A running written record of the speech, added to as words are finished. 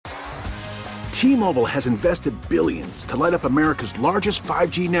T-Mobile has invested billions to light up America's largest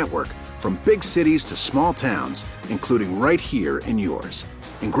 5G network, from big cities to small towns, including right here in yours.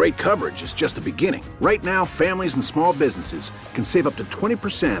 And great coverage is just the beginning. Right now, families and small businesses can save up to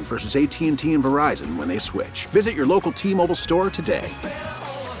 20% versus AT&T and Verizon when they switch. Visit your local T-Mobile store today.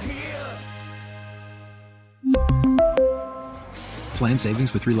 Plan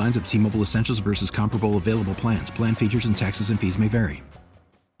savings with 3 lines of T-Mobile Essentials versus comparable available plans. Plan features and taxes and fees may vary.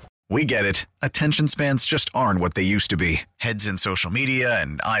 We get it. Attention spans just aren't what they used to be. Heads in social media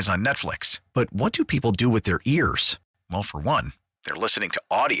and eyes on Netflix. But what do people do with their ears? Well, for one, they're listening to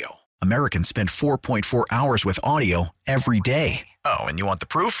audio. Americans spend 4.4 hours with audio every day. Oh, and you want the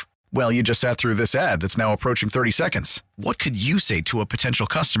proof? Well, you just sat through this ad that's now approaching 30 seconds. What could you say to a potential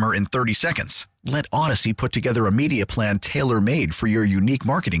customer in 30 seconds? Let Odyssey put together a media plan tailor-made for your unique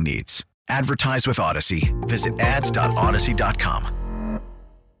marketing needs. Advertise with Odyssey. Visit ads.odyssey.com.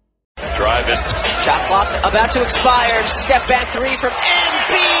 Drive it. Shot clock about to expire. Step back three from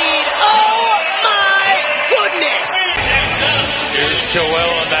Embiid. Oh my goodness! Here's Joel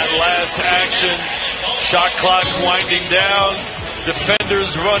on that last action. Shot clock winding down.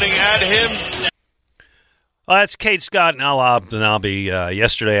 Defenders running at him. That's Kate Scott and Al Abdenabi.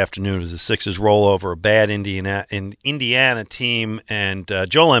 Yesterday afternoon as the Sixers roll over a bad Indiana team, and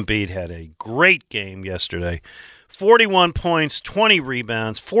Joel Embiid had a great game yesterday. 41 points, 20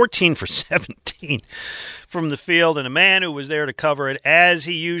 rebounds, 14 for 17 from the field, and a man who was there to cover it, as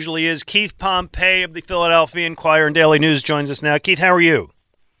he usually is, Keith Pompey of the Philadelphia Inquirer and Daily News joins us now. Keith, how are you?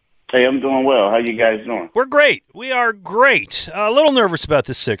 Hey, I'm doing well. How you guys doing? We're great. We are great. A little nervous about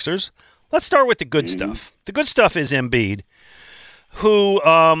the Sixers. Let's start with the good stuff. The good stuff is Embiid, who,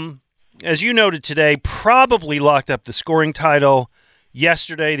 as you noted today, probably locked up the scoring title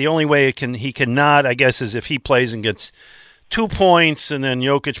yesterday. The only way he cannot, I guess, is if he plays and gets 2 points and then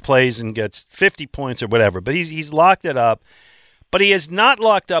Jokic plays and gets 50 points or whatever. But he's locked it up. But he has not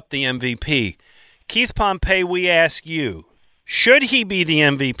locked up the MVP. Keith Pompey, we ask you, should he be the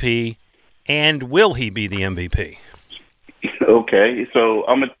MVP, and will he be the MVP? Okay, so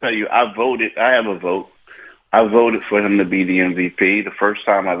I'm going to tell you, I have a vote. I voted for him to be the MVP, the first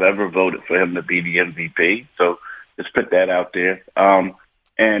time I've ever voted for him to be the MVP. So let's put that out there.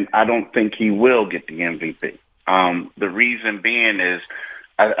 And I don't think he will get the MVP. The reason being is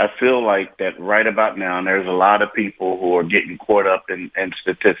I feel like that right about now, there's a lot of people who are getting caught up in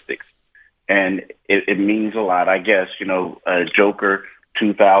statistics. And it means a lot, I guess. Joker,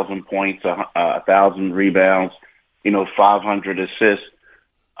 2,000 points, 1,000 rebounds, 500 assists.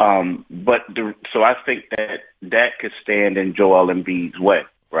 So I think that could stand in Joel Embiid's way,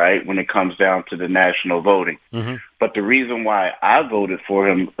 right, when it comes down to the national voting. Mm-hmm. But the reason why I voted for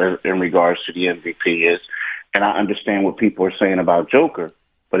him in regards to the MVP is, and I understand what people are saying about Joker,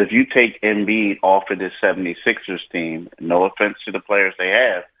 but if you take Embiid off of this 76ers team, no offense to the players they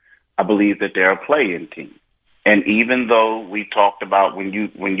have, I believe that they're a play-in team. And even though we talked about when you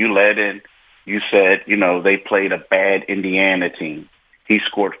led in, you said, they played a bad Indiana team. He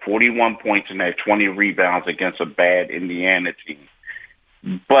scored 41 points and had 20 rebounds against a bad Indiana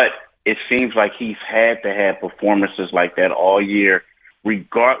team. But it seems like he's had to have performances like that all year,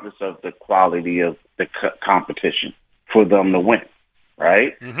 regardless of the quality of the competition, for them to win,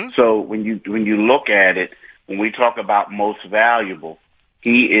 right? Mm-hmm. So when you look at it, when we talk about most valuable,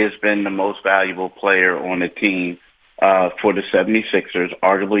 he has been the most valuable player on the team for the 76ers,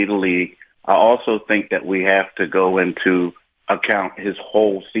 arguably the league. I also think that we have to go into account his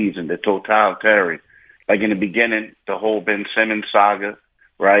whole season, the totality. Like in the beginning, the whole Ben Simmons saga,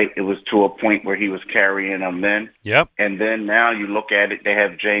 right? It was to a point where he was carrying them then. Yep. And then now you look at it, they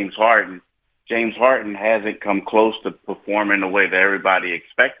have James Harden. James Harden hasn't come close to performing the way that everybody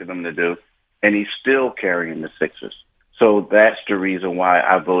expected him to do, and he's still carrying the Sixers. So that's the reason why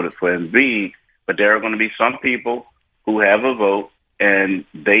I voted for Embiid. But there are going to be some people who have a vote, and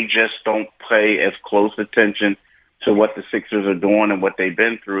they just don't pay as close attention to what the Sixers are doing and what they've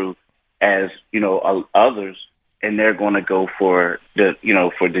been through as, others, and they're going to go for the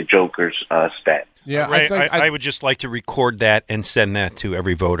Joker's stat. Yeah, I would just like to record that and send that to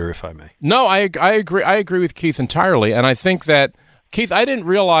every voter, if I may. No, I agree. I agree with Keith entirely, and I think that, Keith, I didn't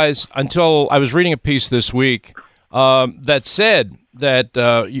realize until I was reading a piece this week that said that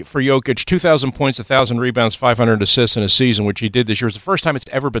for Jokic, 2,000 points, 1,000 rebounds, 500 assists in a season, which he did this year, is the first time it's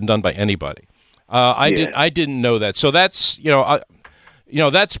ever been done by anybody. I didn't know that. So that's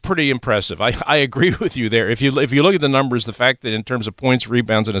that's pretty impressive. I agree with you there. If you look at the numbers, the fact that in terms of points,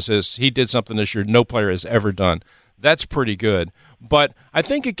 rebounds, and assists, he did something this year no player has ever done. That's pretty good. But I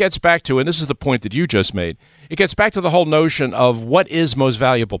think it gets back to, and this is the point that you just made, it gets back to the whole notion of what is most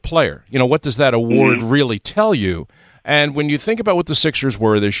valuable player. What does that award really tell you? And when you think about what the Sixers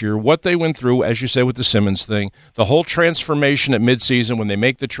were this year, what they went through, as you said, with the Simmons thing, the whole transformation at midseason, when they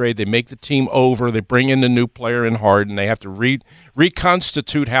make the trade, they make the team over, they bring in a new player in Harden, they have to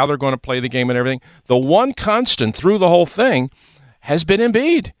reconstitute how they're going to play the game and everything. The one constant through the whole thing has been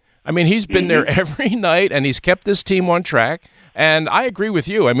Embiid. I mean, he's been there every night, and he's kept this team on track. And I agree with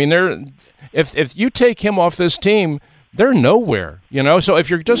you. I mean, if you take him off this team, they're nowhere. So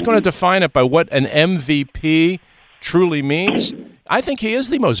if you're just going to define it by what an MVP truly means, I think he is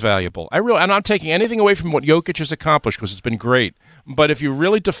the most valuable. I'm not taking anything away from what Jokic has accomplished because it's been great. But if you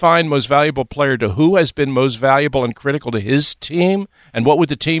really define most valuable player to who has been most valuable and critical to his team, and what would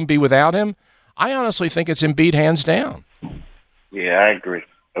the team be without him, I honestly think it's Embiid hands down. Yeah, I agree.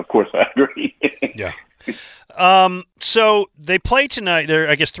 Of course, I agree. Yeah. So they play tonight. They're,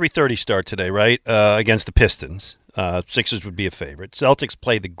 I guess, 3:30 start today, right? Against the Pistons. Sixers would be a favorite. Celtics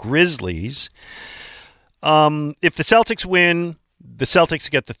play the Grizzlies. If the Celtics win, the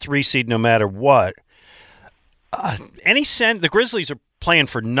Celtics get the 3 seed no matter what. Any sense the Grizzlies are playing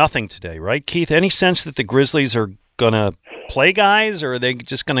for nothing today, right, Keith? Any sense that the Grizzlies are going to play guys, or are they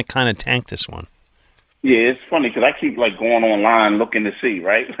just going to kind of tank this one? Yeah, it's funny because I keep going online looking to see,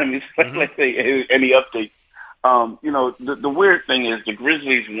 right? I mean, let's say any updates. The weird thing is the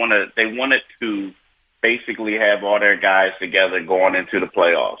Grizzlies wanted to basically have all their guys together going into the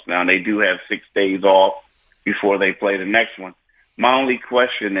playoffs. Now they do have 6 days off before they play the next one. My only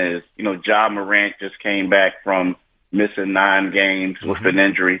question is, Ja Morant just came back from missing 9 games with an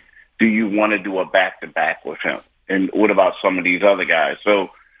injury. Do you want to do a back-to-back with him? And what about some of these other guys? So,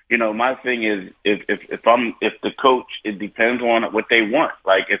 my thing is, if the coach, it depends on what they want.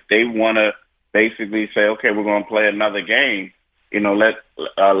 Like if they want to basically say, okay, we're going to play another game,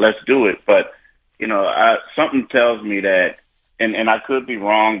 let's do it. But something tells me that, and I could be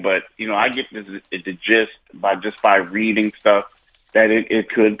wrong, but I get the gist by reading stuff that it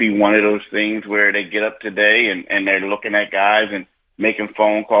could be one of those things where they get up today and they're looking at guys and making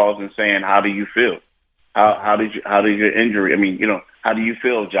phone calls and saying, how do you feel? How did your injury? I mean, how do you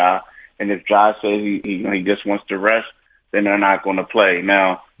feel, Ja? And if Ja says he just wants to rest, then they're not going to play.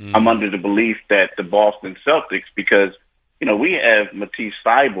 Now, I'm under the belief that the Boston Celtics, because we have Matisse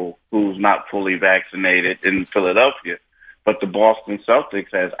Thybulle, who's not fully vaccinated in Philadelphia, but the Boston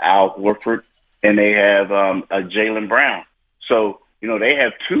Celtics has Al Horford and they have Jaylen Brown. So, they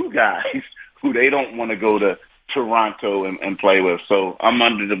have 2 guys who they don't want to go to Toronto and play with. So I'm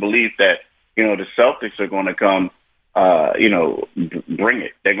under the belief that, the Celtics are going to come, bring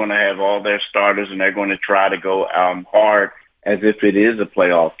it. They're going to have all their starters and they're going to try to go hard as if it is a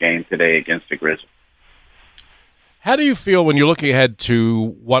playoff game today against the Grizzlies. How do you feel when you're looking ahead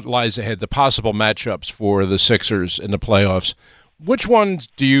to what lies ahead, the possible matchups for the Sixers in the playoffs? Which ones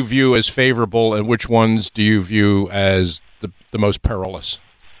do you view as favorable and which ones do you view as the most perilous?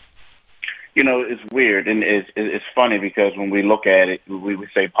 It's weird, and it's funny because when we look at it, we would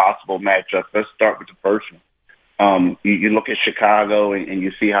say possible matchups. Let's start with the first one. You look at Chicago and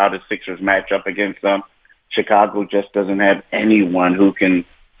you see how the Sixers match up against them. Chicago just doesn't have anyone who can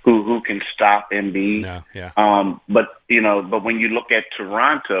stop Embiid. No, yeah. But when you look at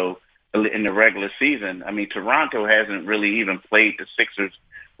Toronto in the regular season, I mean, Toronto hasn't really even played the Sixers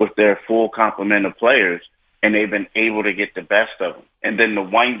with their full complement of players, and they've been able to get the best of them. And then the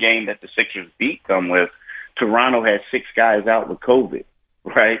one game that the Sixers beat them with, Toronto had 6 guys out with COVID,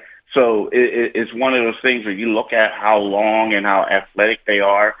 right? So it's one of those things where you look at how long and how athletic they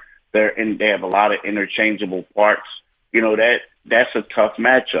are. They have a lot of interchangeable parts. That's a tough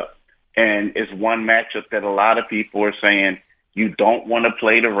matchup. And it's one matchup that a lot of people are saying you don't want to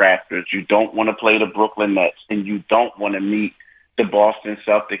play the Raptors, you don't want to play the Brooklyn Nets, and you don't want to meet the Boston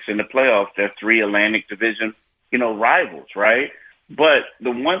Celtics in the playoffs. They're 3 Atlantic Division, rivals, right? But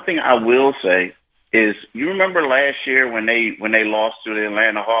the one thing I will say is, you remember last year when they lost to the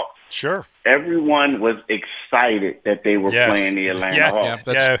Atlanta Hawks? Sure. Everyone was excited that they were playing the Atlanta Hawks.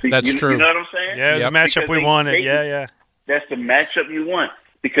 That's true. You know what I'm saying? Yeah, it was a matchup we wanted. Yeah. That's the matchup you want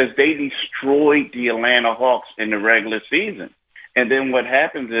because they destroyed the Atlanta Hawks in the regular season. And then what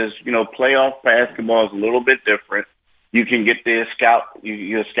happens is, playoff basketball is a little bit different. You can get there,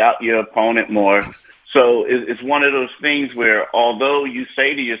 you scout your opponent more. So it's one of those things where although you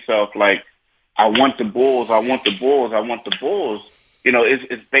say to yourself, like, I want the Bulls,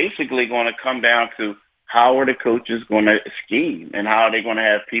 it's basically going to come down to how are the coaches going to scheme and how are they going to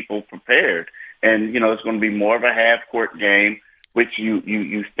have people prepared. And, it's going to be more of a half-court game, which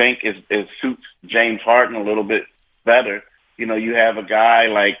you think is suits James Harden a little bit better. You know, you have a guy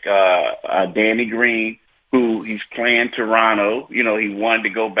like Danny Green, who he's playing Toronto. You know, he wanted to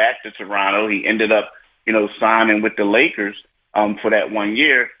go back to Toronto. He ended up, you know, signing with the Lakers for that 1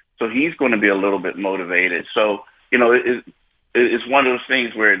 year. So he's going to be a little bit motivated. So, you know, it's one of those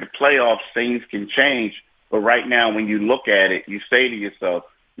things where the playoffs, things can change. But right now, when you look at it, you say to yourself,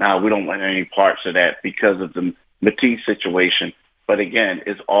 "Nah, we don't want any parts of that because of the Matisse situation." But again,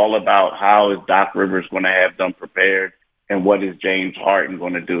 it's all about how is Doc Rivers going to have them prepared, and what is James Harden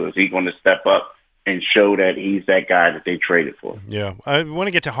going to do? Is he going to step up and show that he's that guy that they traded for? Yeah, I want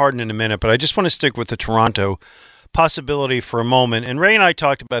to get to Harden in a minute, but I just want to stick with the Toronto possibility for a moment. And Ray and I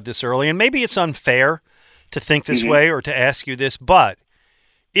talked about this early, and maybe it's unfair to think this way or to ask you this, but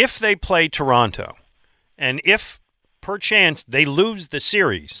if they play Toronto, and if perchance they lose the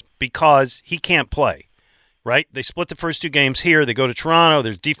series because he can't play, right? They split the first two games here. They go to Toronto.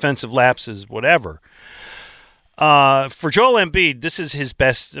 There's defensive lapses, whatever. For Joel Embiid, this is his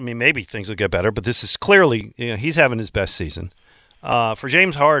best. I mean, maybe things will get better, but this is clearly, you know, he's having his best season. For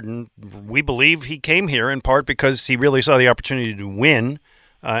James Harden, we believe he came here in part because he really saw the opportunity to win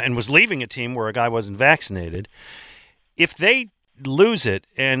and was leaving a team where a guy wasn't vaccinated. If they lose it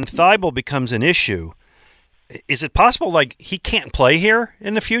and Thibault becomes an issue, is it possible, like, he can't play here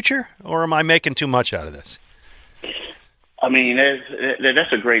in the future, or am I making too much out of this? I mean,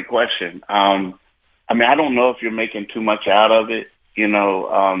 that's a great question. I mean, I don't know if you're making too much out of it. You know,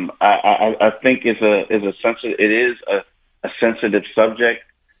 I think it is a sensitive subject.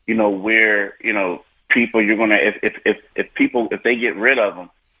 You know, where, you know, people, you're gonna, if they get rid of him,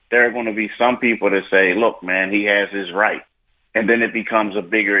 there are going to be some people that say, "Look, man, he has his right," and then it becomes a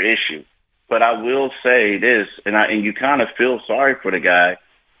bigger issue. But I will say this, and you kind of feel sorry for the guy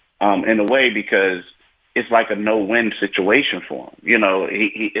in a way, because it's like a no-win situation for him. You know,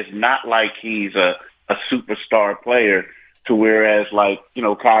 it's not like he's a superstar player to whereas, like, you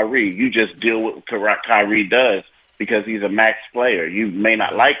know, Kyrie, you just deal with what Kyrie does because he's a max player. You may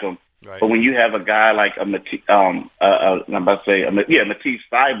not like him, right, but when you have a guy like Matisse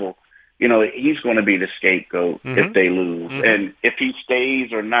Thybulle, you know, he's going to be the scapegoat if they lose. And if he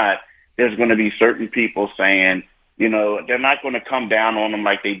stays or not, there's going to be certain people saying, you know, they're not going to come down on him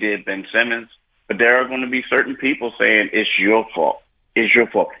like they did Ben Simmons, but there are going to be certain people saying it's your fault. It's your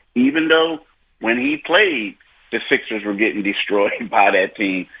fault. Even though when he played, the Sixers were getting destroyed by that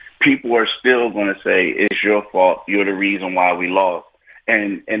team, people are still going to say it's your fault. You're the reason why we lost.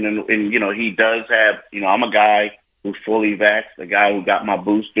 And you know, he does have, you know, I'm a guy who's fully vaxxed, a guy who got my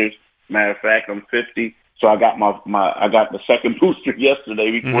boosters. Matter of fact, I'm 50. So I got I got the second booster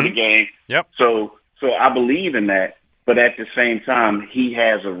yesterday before the game. Yep. So I believe in that, but at the same time, he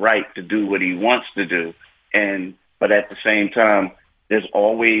has a right to do what he wants to do. But at the same time, there's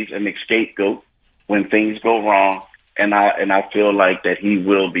always an scapegoat when things go wrong, and I feel like that he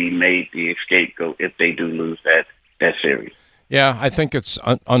will be made the scapegoat if they do lose that series. Yeah, I think it's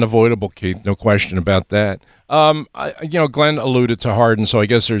unavoidable, Keith. No question about that. You know, Glenn alluded to Harden, so I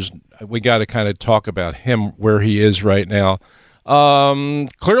guess we got to kind of talk about him, where he is right now.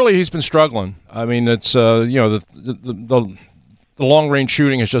 Clearly, he's been struggling. I mean, it's you know, the long range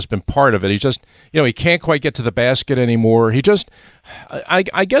shooting has just been part of it. He's just, you know, he can't quite get to the basket anymore.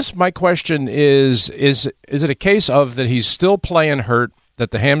 I guess my question is it a case of that he's still playing hurt,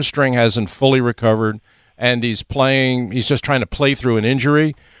 that the hamstring hasn't fully recovered, and he's just trying to play through an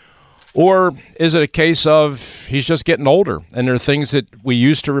injury? Or is it a case of he's just getting older and there are things that we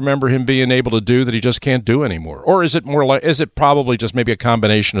used to remember him being able to do that he just can't do anymore? Or is it probably just maybe a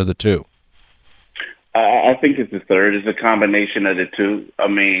combination of the two? I think it's the third. It's a combination of the two. I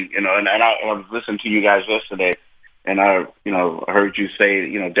mean, you know, and I was listening to you guys yesterday, and I heard you say,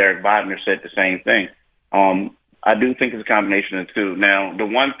 you know, Derek Bodner said the same thing. I do think it's a combination of the two. Now, the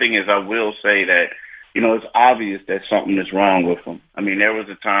one thing is, I will say that, you know, it's obvious that something is wrong with him. I mean, there was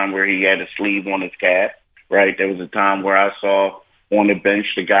a time where he had a sleeve on his calf, right? There was a time where I saw on the bench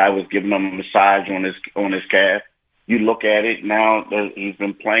the guy was giving him a massage on his calf. You look at it now, he's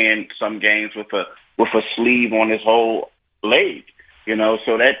been playing some games with a sleeve on his whole leg, you know,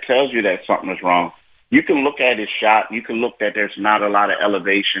 so that tells you that something is wrong. You can look at his shot. You can look that there's not a lot of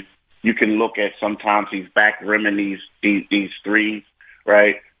elevation. You can look at sometimes he's back rimming these threes,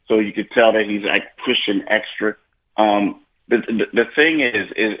 right? So you could tell that he's like pushing extra. The thing is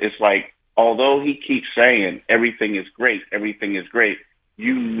it's like, although he keeps saying everything is great,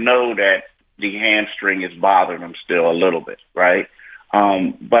 you know that the hamstring is bothering him still a little bit, right?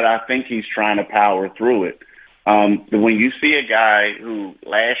 But I think he's trying to power through it. When you see a guy who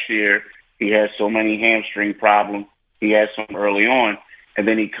last year he had so many hamstring problems, he had some early on, and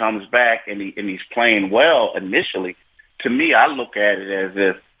then he comes back and he's playing well initially. To me, I look at it as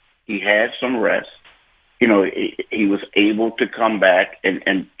if he had some rest. You know, he was able to come back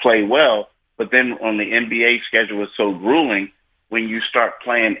and play well, but then on the NBA schedule is so grueling, when you start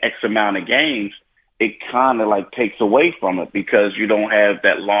playing X amount of games, it kind of like takes away from it because you don't have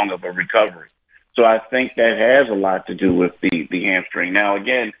that long of a recovery. So I think that has a lot to do with the hamstring. Now,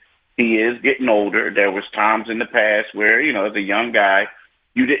 again, he is getting older. There was times in the past where, you know, as a young guy,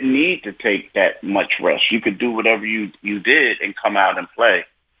 you didn't need to take that much rest. You could do whatever you did and come out and play.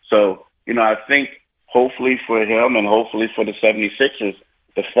 So, you know, I think hopefully for him and hopefully for the 76ers,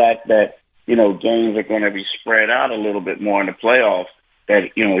 the fact that, you know, games are going to be spread out a little bit more in the playoffs,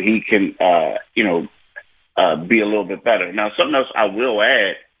 that, you know, he can, be a little bit better. Now, something else I will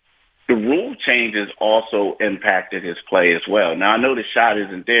add, the rule changes also impacted his play as well. Now, I know the shot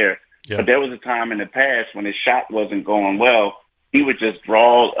isn't there, but there was a time in the past when his shot wasn't going well, he would just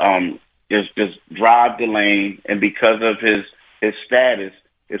just drive the lane, and because of his status,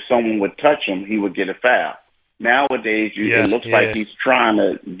 if someone would touch him, he would get a foul. Nowadays, it looks like he's trying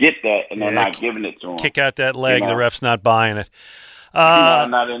to get that, and they're not giving it to him. Kick out that leg, the ref's not buying it.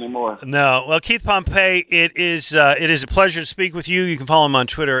 Not anymore. No. Well, Keith Pompey, it is a pleasure to speak with you. You can follow him on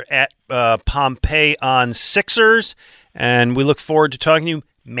Twitter at Pompey on Sixers, and we look forward to talking to you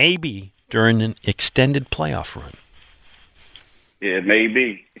maybe during an extended playoff run. Yeah,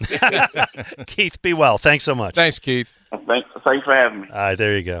 maybe. Keith, be well. Thanks so much. Thanks, Keith. Thanks for having me. All right,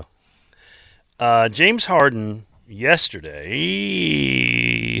 there you go. James Harden yesterday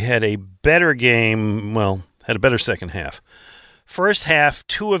had a better game, had a better second half. First half,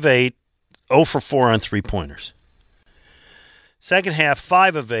 2 of 8, 0 for 4 on three-pointers. Second half,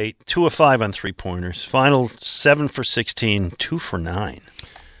 5 of 8, 2 of 5 on three-pointers. Final, 7 for 16, 2 for 9.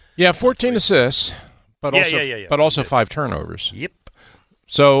 Yeah, 14 assists, but also 5 turnovers. Yep.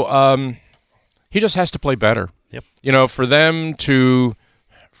 So he just has to play better. Yep. You know, for them to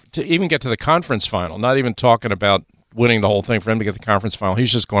even get to the conference final, not even talking about winning the whole thing, for him to get to the conference final,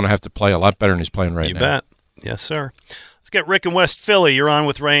 he's just going to have to play a lot better than he's playing right now. You bet. Yes, sir. Let's get Rick in West Philly. You're on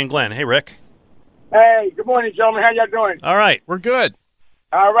with Ray and Glenn. Hey, Rick. Hey, good morning, gentlemen. How y'all doing? All right. We're good.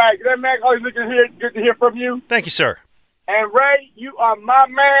 All right. Glenn Mack, always good to hear from you. Thank you, sir. And Ray, you are my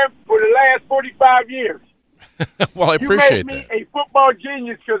man for the last 45 years. Well, I appreciate that. You made me a football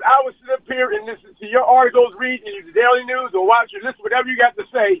genius because I would sit up here and listen to your articles, read the Daily News, or watch or listen, whatever you got to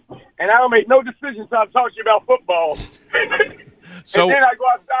say, and I don't make no decisions until I talk to you about football. So, and then I go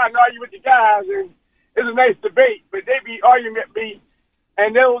outside and argue with the guys, and it's a nice debate, but they be arguing with me,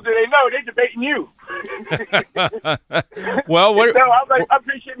 and little do they know, they debating you. Well, I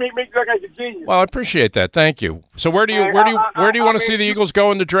appreciate me making you look like a genius. Well, I appreciate that. Thank you. So where do you want to see the Eagles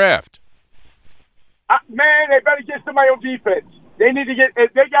go in the draft? Man, they better get somebody on defense. They need to get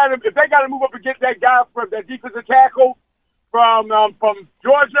if they got to move up and get that guy from that defensive tackle from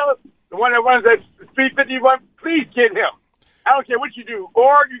Georgia, the one that runs that 351. Please get him. I don't care what you do,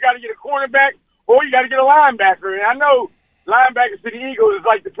 or you got to get a cornerback, or you got to get a linebacker. And I know linebackers to the Eagles is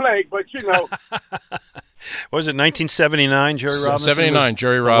like the plague, but you know. What was it, 1979, Jerry Robinson? 79,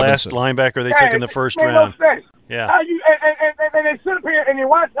 Jerry Robinson. The last linebacker they took in the first round. No sense. Yeah. And they sit up here and they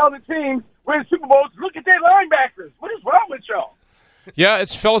watch other teams win Super Bowls. Look at their linebackers. What is wrong with y'all? Yeah,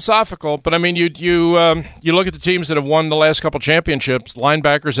 it's philosophical, but I mean, you look at the teams that have won the last couple championships.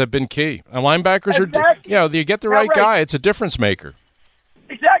 Linebackers have been key, and linebackers are, you get the right guy, it's a difference maker.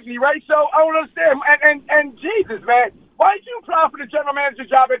 Exactly right. So I don't understand. And Jesus, man, why did you apply for the general manager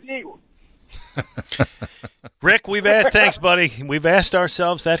job at the Eagles? Rick, thanks, buddy. We've asked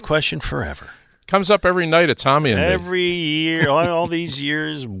ourselves that question forever. Comes up every night at Tommy and every year, all these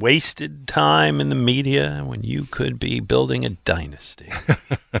years, wasted time in the media when you could be building a dynasty.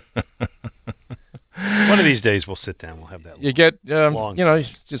 One of these days we'll sit down. We'll have that. You get,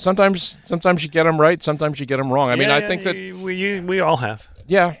 sometimes you get them right, sometimes you get them wrong. I mean, I think that we all have.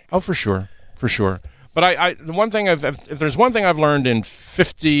 Yeah. Oh, for sure. But the one thing if there's one thing I've learned in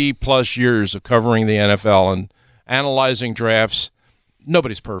 50 plus years of covering the NFL and analyzing drafts,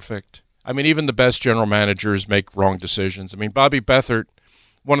 nobody's perfect. I mean, even the best general managers make wrong decisions. I mean, Bobby Beathard,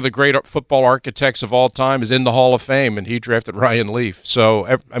 one of the great football architects of all time, is in the Hall of Fame, and he drafted Ryan Leaf.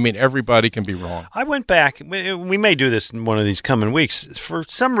 So, I mean, everybody can be wrong. I went back. We may do this in one of these coming weeks. For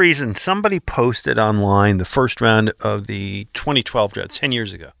some reason, somebody posted online the first round of the 2012 draft 10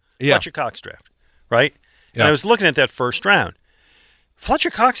 years ago. Yeah. Fletcher Cox draft, right? Yeah. And I was looking at that first round. Fletcher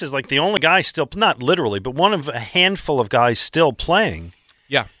Cox is like the only guy still, not literally, but one of a handful of guys still playing.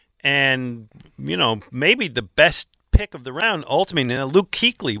 Yeah. And, maybe the best pick of the round, ultimately. Now, Luke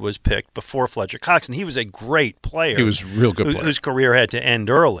Kuechly was picked before Fletcher Cox, and he was a great player. He was a real good player. Whose career had to end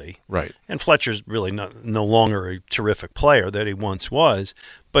early. Right. And Fletcher's really no longer a terrific player that he once was.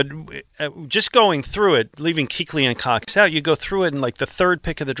 But just going through it, leaving Kuechly and Cox out, you go through it, and like the third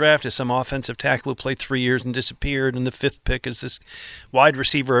pick of the draft is some offensive tackle who played 3 years and disappeared, and the fifth pick is this wide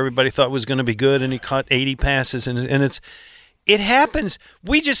receiver everybody thought was going to be good, and he caught 80 passes, and it happens.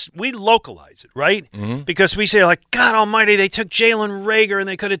 We localize it, right? Mm-hmm. Because we say, like, God almighty, they took Jalen Reagor and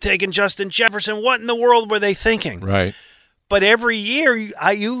they could have taken Justin Jefferson. What in the world were they thinking? Right. But every year,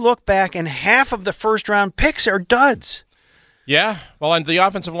 you look back, and half of the first-round picks are duds. Yeah. Well, and the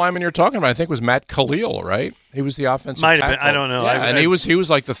offensive lineman you're talking about, I think, was Matt Khalil, right? He was the offensive Might tackle. have been. I don't know. Yeah, and he was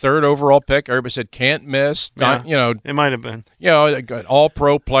like the third overall pick. Everybody said can't miss. Yeah, it might have been. An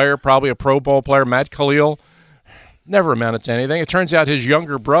all-pro player, probably a Pro Bowl player. Matt Khalil never amounted to anything. It turns out his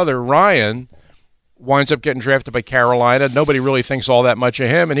younger brother, Ryan, winds up getting drafted by Carolina. Nobody really thinks all that much of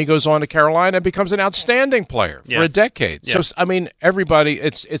him, and he goes on to Carolina and becomes an outstanding player for a decade. Yeah. So, I mean, everybody,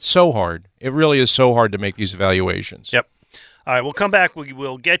 it's so hard. It really is so hard to make these evaluations. Yep. All right, we'll come back. We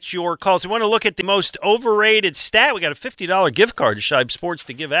will get your calls. We want to look at the most overrated stat. We got a $50 gift card to Shibe Sports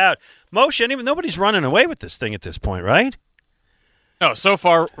to give out. Moshe, nobody's running away with this thing at this point, right? No, so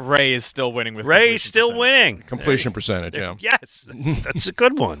far Ray is still winning with Ray's still winning. Completion percentage, yeah. Yes, that's a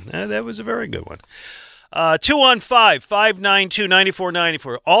good one. That was a very good one.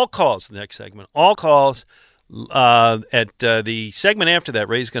 215-592-9494. All calls, the next segment. All calls. At the segment after that,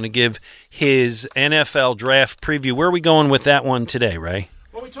 Ray's going to give his NFL draft preview. Where are we going with that one today, Ray?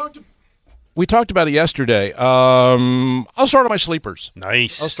 Well, we talked about it yesterday. I'll start on my sleepers.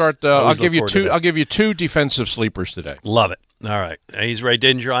 Nice. I'll start. I'll give you two. I'll give you two defensive sleepers today. Love it. All right. He's Ray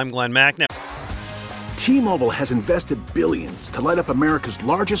Didinger. I'm Glenn Macnow. T-Mobile has invested billions to light up America's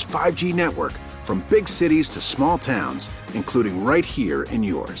largest 5G network, from big cities to small towns, including right here in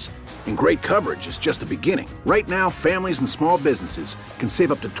yours. And great coverage is just the beginning. Right now, families and small businesses can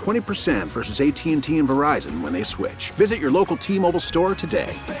save up to 20% versus AT&T and Verizon when they switch. Visit your local T-Mobile store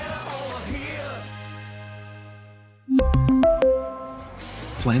today.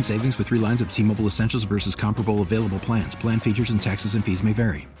 Plan savings with 3 lines of T-Mobile Essentials versus comparable available plans. Plan features and taxes and fees may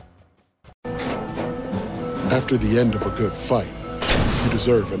vary. After the end of a good fight, you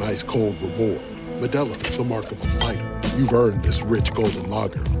deserve an ice-cold reward. Modelo is the mark of a fighter. You've earned this rich golden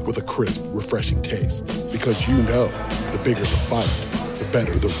lager with a crisp, refreshing taste. Because you know, the bigger the fight, the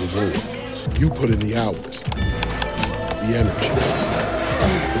better the reward. You put in the hours, the energy,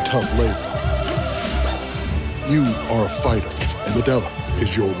 the tough labor. You are a fighter, and Modelo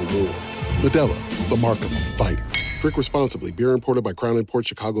is your reward. Modelo, the mark of a fighter. Drink responsibly. Beer imported by Crown Imports,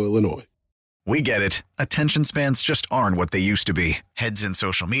 Chicago, Illinois. We get it. Attention spans just aren't what they used to be. Heads in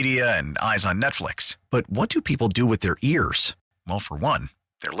social media and eyes on Netflix. But what do people do with their ears? Well, for one,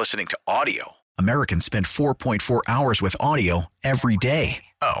 they're listening to audio. Americans spend 4.4 hours with audio every day.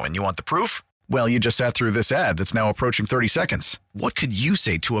 Oh, and you want the proof? Well, you just sat through this ad that's now approaching 30 seconds. What could you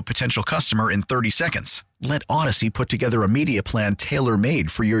say to a potential customer in 30 seconds? Let Odyssey put together a media plan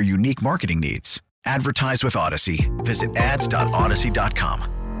tailor-made for your unique marketing needs. Advertise with Odyssey. Visit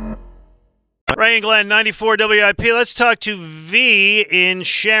ads.odyssey.com. Ray and Glenn, 94 WIP. Let's talk to V in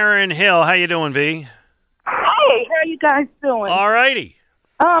Sharon Hill. How you doing, V? Hey, how you guys doing? All righty.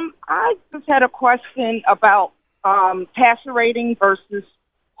 I just had a question about passer rating versus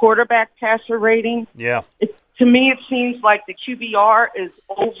quarterback passer rating. Yeah. To me, it seems like the QBR is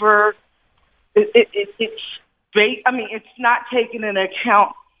over. It's not taking into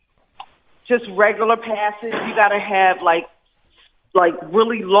account just regular passes. You got to have like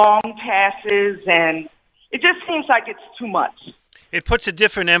really long passes, and it just seems like it's too much. It puts a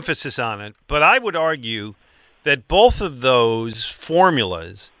different emphasis on it, but I would argue that both of those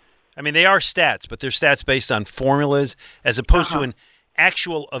formulas, I mean, they are stats, but they're stats based on formulas as opposed to an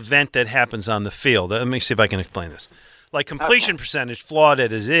actual event that happens on the field. Let me see if I can explain this. Like completion percentage, flawed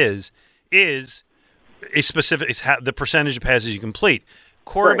as is a specific, it's the percentage of passes you complete.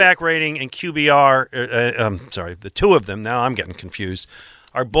 Quarterback rating and QBR, the two of them, now I'm getting confused,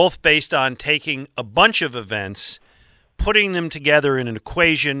 are both based on taking a bunch of events, putting them together in an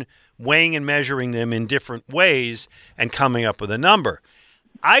equation, weighing and measuring them in different ways, and coming up with a number.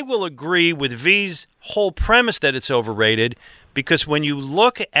 I will agree with V's whole premise that it's overrated because when you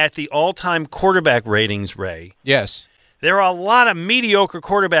look at the all-time quarterback ratings, Ray, yes, there are a lot of mediocre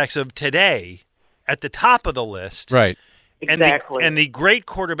quarterbacks of today at the top of the list. Right. Exactly. And the great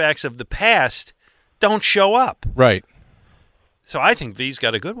quarterbacks of the past don't show up. Right. So I think V's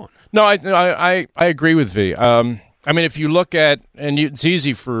got a good one. No, I agree with V. I mean, if you look at, and it's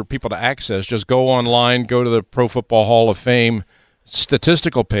easy for people to access, just go online, go to the Pro Football Hall of Fame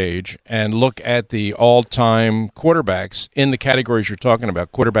statistical page, and look at the all-time quarterbacks in the categories you're talking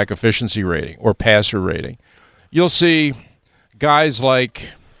about, quarterback efficiency rating or passer rating. You'll see guys like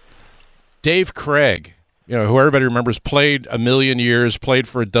Dave Craig, who everybody remembers, played a million years, played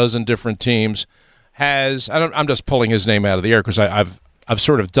for a dozen different teams, I'm just pulling his name out of the air because I've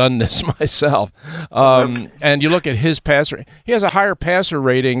sort of done this myself. And you look at his passer; he has a higher passer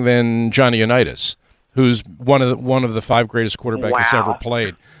rating than Johnny Unitas, who's one of the 5 greatest quarterbacks that's ever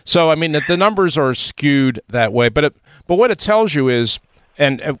played. So I mean, the numbers are skewed that way. But what it tells you is,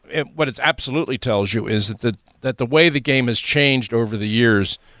 and what it absolutely tells you is that the way the game has changed over the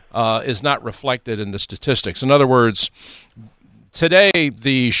years is not reflected in the statistics. In other words, today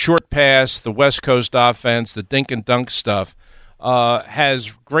the short pass, the West Coast offense, the dink and dunk stuff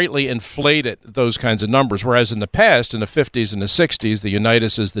has greatly inflated those kinds of numbers, whereas in the past, in the 50s and the 60s, the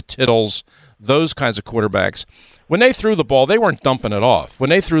Unitases, the Tittles, those kinds of quarterbacks, when they threw the ball, they weren't dumping it off. When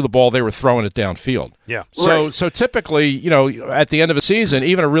they threw the ball, they were throwing it downfield. Yeah. So typically, at the end of a season,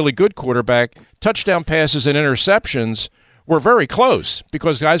 even a really good quarterback, touchdown passes and interceptions were very close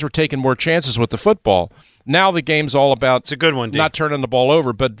because guys were taking more chances with the football. Now the game's all about it's a good one, D. Not turning the ball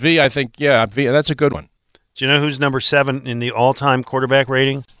over. But V, I think, V, that's a good one. Do you know who's number 7 in the all-time quarterback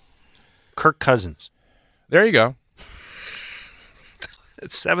rating? Kirk Cousins. There you go.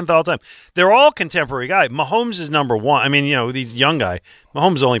 It's 7th all-time. They're all contemporary guys. Mahomes is number 1. I mean, these young guy.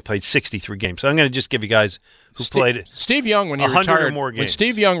 Mahomes only played 63 games. So I'm going to just give you guys who played Steve Young when he 100 retired. or more games. When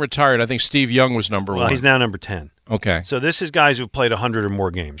Steve Young retired, I think Steve Young was number 1. Well, he's now number 10. Okay. So this is guys who've played 100 or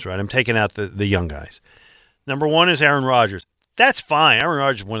more games, right? I'm taking out the young guys. Number 1 is Aaron Rodgers. That's fine. Aaron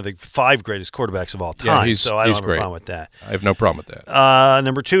Rodgers is one of the 5 greatest quarterbacks of all time, so I don't have a problem with that. I have no problem with that.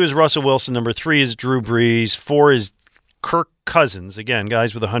 Number 2 is Russell Wilson. Number 3 is Drew Brees. 4 is Kirk Cousins. Again,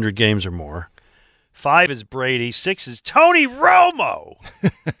 guys with 100 games or more. 5 is Brady. 6 is Tony Romo.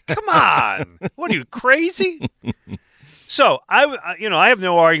 Come on. What are you, crazy? So, I have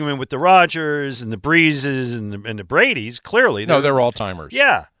no argument with the Rodgers and the Breeses and the Bradys. Clearly. They're all-timers.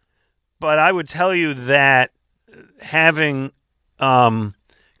 Yeah. But I would tell you that having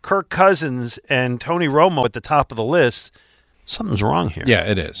Kirk Cousins and Tony Romo at the top of the list, something's wrong here. Yeah,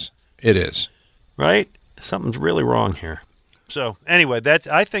 it is. It is. Right? Something's really wrong here. So, anyway,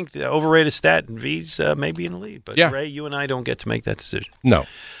 I think the overrated stat and V's maybe in the lead. But, Ray, you and I don't get to make that decision. No.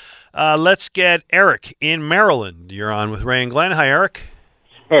 Let's get Eric in Maryland. You're on with Ray and Glenn. Hi, Eric.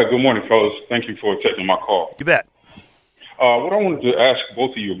 Hi, good morning, fellas. Thank you for taking my call. You bet. What I wanted to ask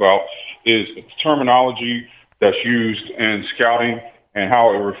both of you about is the terminology that's used in scouting and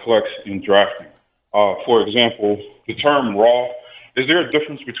how it reflects in drafting. For example, the term raw, is there a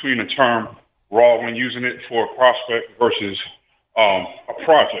difference between the term raw when using it for a prospect versus a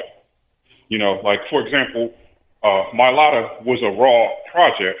project? Like, for example, Mailata was a raw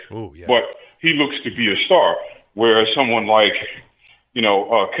project, but he looks to be a star, whereas someone like,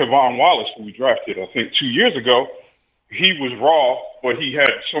 Kevon Wallace, who we drafted, I think, 2 years ago, he was raw, but he had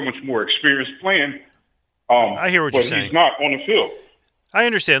so much more experience playing. I hear what you're saying. But he's not on the field. I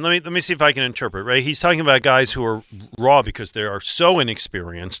understand. Let me see if I can interpret. Right, he's talking about guys who are raw because they are so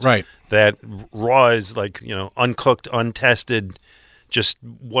inexperienced. Right. That raw is like uncooked, untested. Just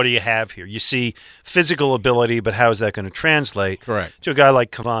what do you have here? You see physical ability, but how is that going to translate? Correct. To a guy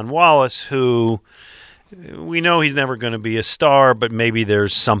like Kevon Wallace, who we know he's never going to be a star, but maybe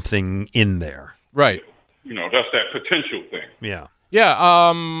there's something in there. Right. That's that potential thing. Yeah. Yeah.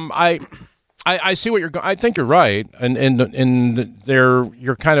 I see what you're. I think you're right, and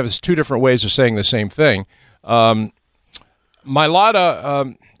you're kind of, it's 2 different ways of saying the same thing. Mailata,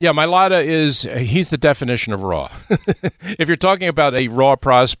 he's the definition of raw. If you're talking about a raw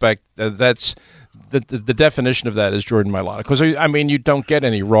prospect, that's the definition of that is Jordan Mailata. Because you don't get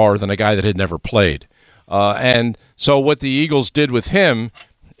any rawer than a guy that had never played, and so what the Eagles did with him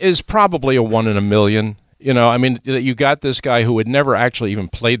is probably a 1 in a million. You got this guy who had never actually even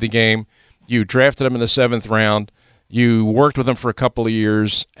played the game. You drafted him in the 7th round. You worked with him for a couple of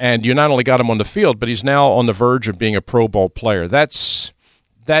years, and you not only got him on the field, but he's now on the verge of being a Pro Bowl player. That just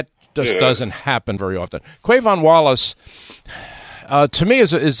doesn't happen very often. Kevon Wallace, to me,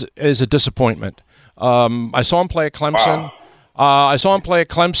 is a disappointment. I saw him play at Clemson.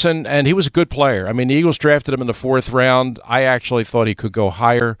 And he was a good player. The Eagles drafted him in the 4th round. I actually thought he could go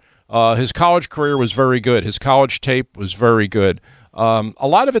higher. His college career was very good. His college tape was very good. A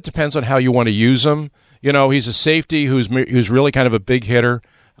lot of it depends on how you want to use him. He's a safety who's really kind of a big hitter,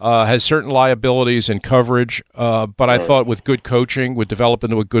 has certain liabilities in coverage, but I thought with good coaching would develop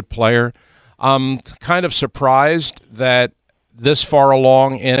into a good player. I'm kind of surprised that this far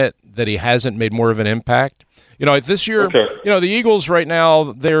along in it that he hasn't made more of an impact. This year, the Eagles right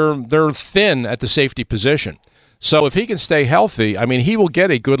now, they're thin at the safety position. So if he can stay healthy, I mean, he will get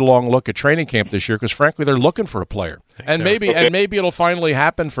a good long look at training camp this year because, frankly, they're looking for a player. And maybe it'll finally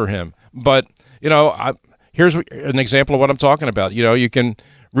happen for him. But, here's an example of what I'm talking about. You can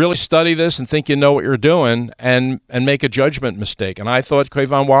really study this and think you know what you're doing and make a judgment mistake. And I thought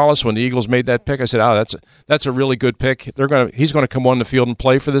K'Von Wallace, when the Eagles made that pick, I said, that's a really good pick. He's going to come on the field and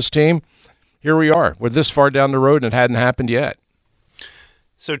play for this team. Here we are. We're this far down the road, and it hadn't happened yet.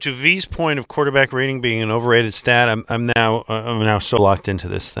 So to V's point of quarterback rating being an overrated stat, I'm now so locked into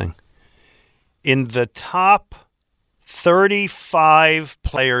this thing. In the top 35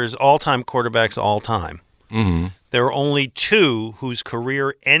 players, all-time quarterbacks, all-time, there are only 2 whose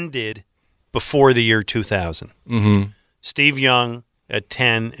career ended before the year 2000. Steve Young at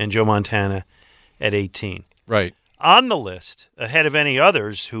 10 and Joe Montana at 18. Right. On the list, ahead of any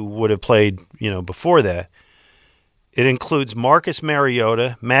others who would have played, before that, it includes Marcus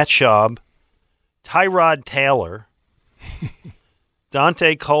Mariota, Matt Schaub, Tyrod Taylor,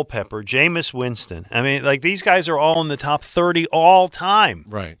 Dante Culpepper, Jameis Winston. I mean, these guys are all in the top 30 all time.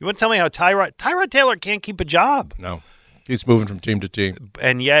 Right. You want to tell me how Tyrod Taylor can't keep a job? No. He's moving from team to team.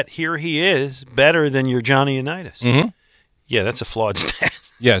 And yet, here he is, better than your Johnny Unitas. Yeah, that's a flawed stat.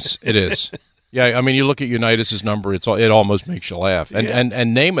 Yes, it is. Yeah, I mean, you look at Unitas' number, it almost makes you laugh. And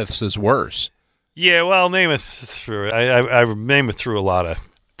Namath's is worse. Yeah, well, Namath threw it. I Namath threw a lot of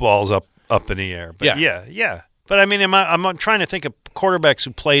balls up in the air. But yeah. But I mean, I'm trying to think of quarterbacks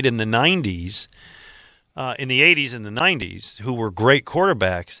who played in the 90s, in the 80s and the 90s, who were great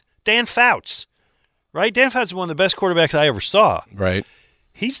quarterbacks. Dan Fouts, right? Dan Fouts is one of the best quarterbacks I ever saw. Right.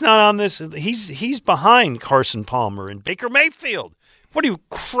 He's not on this. He's behind Carson Palmer and Baker Mayfield. What are you,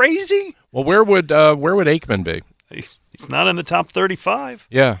 crazy? Well, where would Aikman be? He's not in the top 35.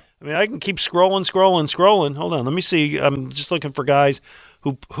 Yeah. I mean, I can keep scrolling. Hold on, let me see. I'm just looking for guys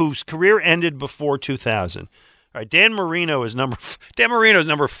whose career ended before 2000. All right, Dan Marino is number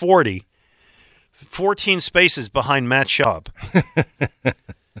 40, 14 spaces behind Matt Schaub.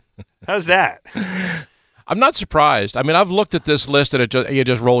 How's that? I'm not surprised. I mean, I've looked at this list, and you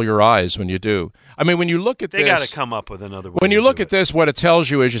just roll your eyes when you do. I mean, when you look at they got to come up with another way. When you look at this, what it tells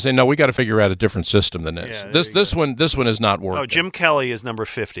you is you say, no, we got to figure out a different system than this. Yeah, this one is not working. Oh, Jim Kelly is number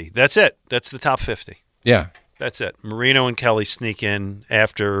 50. That's it. That's the top 50. Yeah. That's it. Marino and Kelly sneak in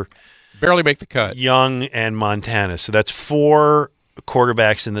after barely make the cut. Young and Montana. So that's 4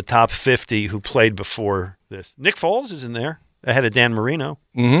 quarterbacks in the top 50 who played before this. Nick Foles is in there ahead of Dan Marino.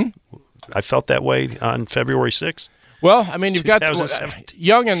 I felt that way on February 6th. Well, I mean, you've got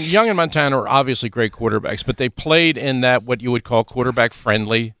Young and Montana are obviously great quarterbacks, but they played in that what you would call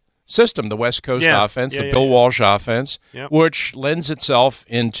quarterback-friendly system, the West Coast offense, the Bill Walsh offense, which lends itself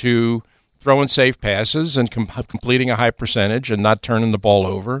into throwing safe passes and completing a high percentage and not turning the ball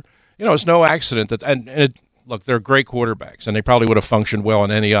over. It's no accident that look, they're great quarterbacks, and they probably would have functioned well in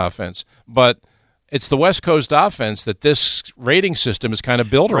any offense, but it's the West Coast offense that this rating system is kind of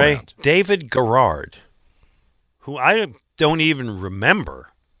built around. David Garrard, who I don't even remember.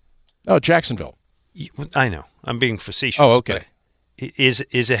 Oh, Jacksonville. I know. I'm being facetious. Oh, okay.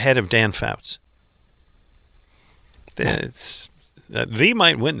 Is ahead of Dan Fouts. V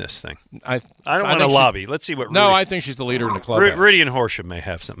might win this thing. I don't want to lobby. Let's see what Rudy... No, I think she's the leader in the clubhouse. Rudy and Horsham may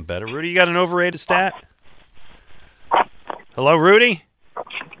have something better. Rudy, you got an overrated stat? Hello, Rudy?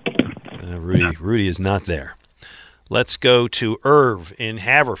 Rudy is not there. Let's go to Irv in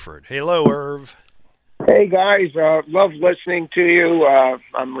Haverford. Hello, Irv. Hey, guys. Love listening to you.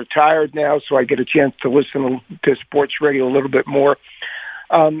 I'm retired now, so I get a chance to listen to sports radio a little bit more.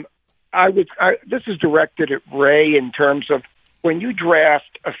 This is directed at Ray in terms of when you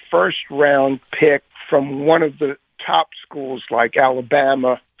draft a first-round pick from one of the top schools like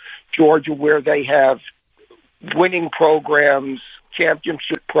Alabama, Georgia, where they have winning programs,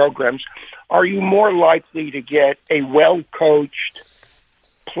 championship programs, are you more likely to get a well-coached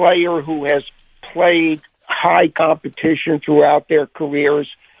player who has played high competition throughout their careers?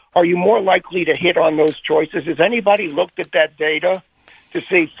 Are you more likely to hit on those choices? Has anybody looked at that data to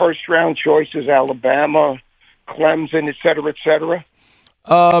see first-round choices, Alabama, Clemson, et cetera, et cetera?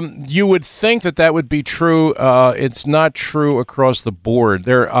 You would think that would be true. It's not true across the board.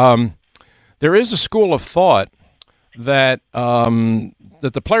 There is a school of thought that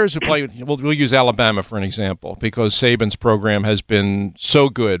that the players who play, we'll use Alabama for an example, because Saban's program has been so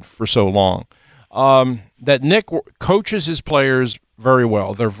good for so long, that Nick coaches his players very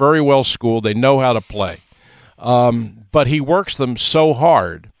well. They're very well schooled. They know how to play. But he works them so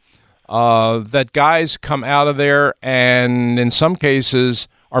hard that guys come out of there and in some cases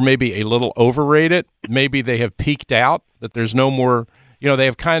are maybe a little overrated. Maybe they have peaked out, that there's no more, they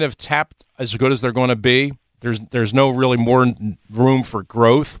have kind of tapped as good as they're going to be. There's no really more room for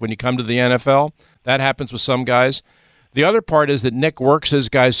growth when you come to the NFL. That happens with some guys. The other part is that Nick works his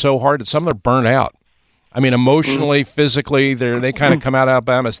guys so hard that some of them are burnt out. I mean, emotionally, physically, they kind of come out of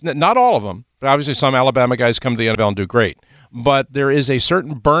Alabama. Not all of them, but obviously some Alabama guys come to the NFL and do great. But there is a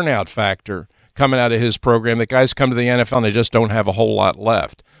certain burnout factor coming out of his program that guys come to the NFL and they just don't have a whole lot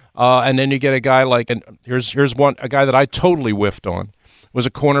left. And then you get a guy like, and here's a guy that I totally whiffed on, was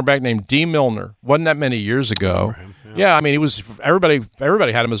a cornerback named Dee Milner. Wasn't that many years ago. Yeah, I mean, he was everybody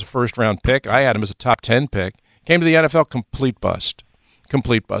had him as a first-round pick. I had him as a top 10 pick. Came to the NFL, complete bust.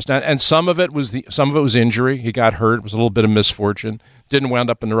 And some of it was injury. He got hurt. It was a little bit of misfortune. Didn't wound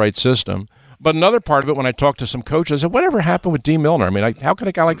up in the right system. But another part of it, when I talked to some coaches, I said, whatever happened with Dee Milner? I mean, how could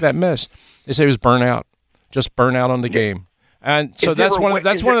a guy like that miss? They say he was burnt out. Just burnt out on the game. And so that's one of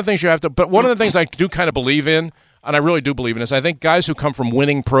the things you have to – but one of the things I do kind of believe in, and I really do believe in this, I think guys who come from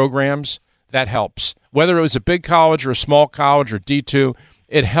winning programs, that helps. Whether it was a big college or a small college or D2,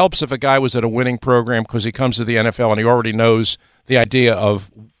 it helps if a guy was at a winning program because he comes to the NFL and he already knows the idea of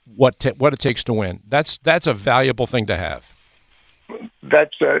what it takes to win. That's a valuable thing to have.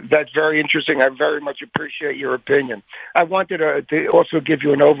 That's very interesting. I very much appreciate your opinion. I wanted to also give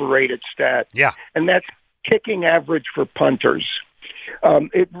you an overrated stat. Yeah. And that's kicking average for punters.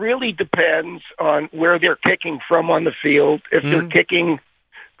 It really depends on where they're kicking from on the field. If they're kicking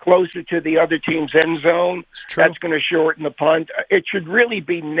closer to the other team's end zone, that's going to shorten the punt. It should really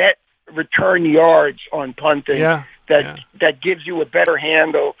be net return yards on punting that gives you a better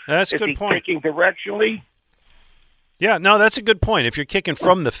handle. That's a good point. Kicking directionally. Yeah, no, that's a good point. If you're kicking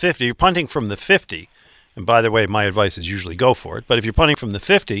from the 50, you're punting from the 50. And by the way, my advice is usually go for it. But if you're punting from the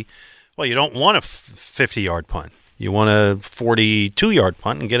 50, well, you don't want a 50-yard punt. You want a 42-yard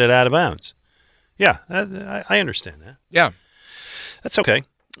punt and get it out of bounds. Yeah, I understand that. Yeah. That's okay.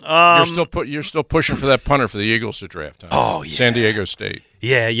 You're still pushing for that punter for the Eagles to draft. Huh? Oh, yeah. San Diego State.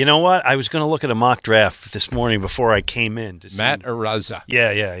 Yeah, you know what? I was going to look at a mock draft this morning before I came in. To see Matt Araiza.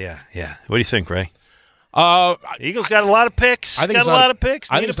 Yeah. What do you think, Ray? Eagles got a lot of picks. I think it's not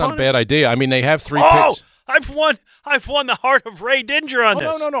a bad idea. I mean, they have 3 picks. I've won the heart of Ray Dinger on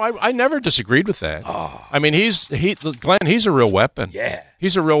this. No. I never disagreed with that. Oh. I mean, Glenn, he's a real weapon. Yeah.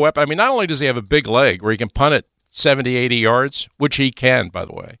 He's a real weapon. I mean, not only does he have a big leg where he can punt it 70, 80 yards, which he can, by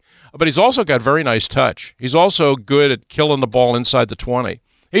the way, but he's also got very nice touch. He's also good at killing the ball inside the 20.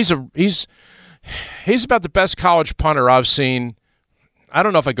 He's about the best college punter I've seen. I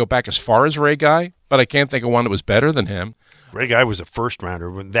don't know if I go back as far as Ray Guy, but I can't think of one that was better than him. Ray Guy was a first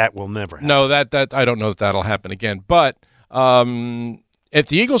rounder. That will never happen. No, that I don't know if that'll happen again. But if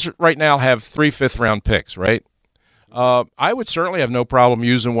the Eagles right now have 3 fifth-round picks, right, I would certainly have no problem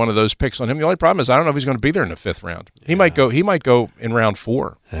using one of those picks on him. The only problem is I don't know if he's going to be there in the 5th round. He might go in round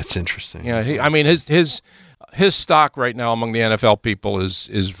 4. That's interesting. Yeah, I mean his stock right now among the NFL people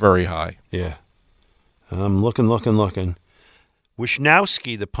is very high. Yeah, I'm looking.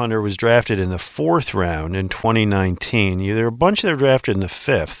 Wisnowski, the punter, was drafted in the 4th round in 2019. There are a bunch that are drafted in the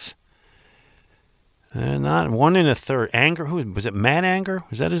 5th. Not one in the 3rd. Anger, who was it? Matt Anger,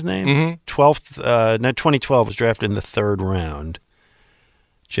 was that his name? Mm-hmm. 2012 was drafted in the 3rd round.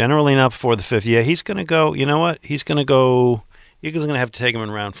 Generally not before the 5th. Yeah, he's going to go. You know what? He's going to go. Eagles are going to have to take him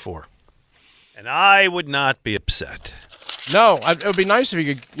in round 4, and I would not be upset. No, it would be nice if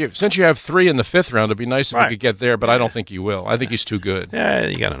you could. Since you have 3 in the 5th round, it'd be nice if you could get there. But I don't think you will. I think he's too good. Yeah,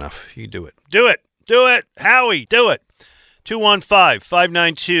 you got enough. You do it. Do it, Howie. Do it.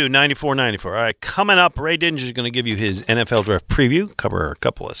 215-592-9494. All right, coming up, Ray Dinger is going to give you his NFL draft preview, cover a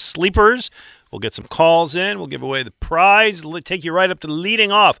couple of sleepers. We'll get some calls in. We'll give away the prize, take you right up to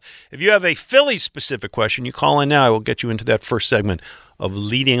leading off. If you have a Philly-specific question, you call in now. I will get you into that first segment of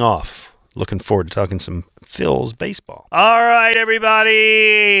leading off. Looking forward to talking some Phil's baseball. All right,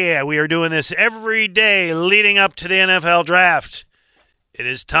 everybody. We are doing this every day leading up to the NFL draft. It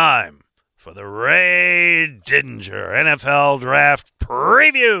is time for the Ray Dinger NFL Draft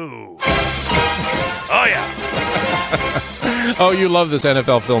Preview. Oh, yeah. Oh, you love this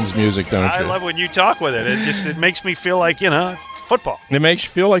NFL Films music, don't you? I love when you talk with it. It makes me feel like, football. It makes you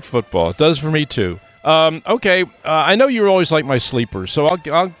feel like football. It does for me, too. Okay, I know you always like my sleepers, so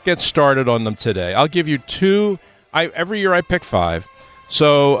I'll get started on them today. I'll give you 2. Every year I pick 5.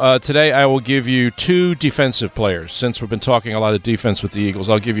 So today I will give you 2 defensive players. Since we've been talking a lot of defense with the Eagles,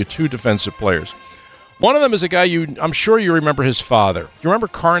 I'll give you 2 defensive players. One of them is a guy I'm sure you remember his father. You remember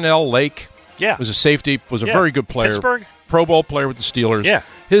Carnell Lake? Yeah. Was a safety, was a very good player. Pittsburgh? Pro Bowl player with the Steelers. Yeah.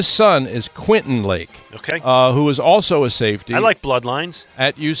 His son is Quentin Lake, who is also a safety. I like bloodlines.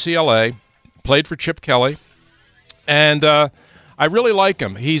 At UCLA, played for Chip Kelly, and I really like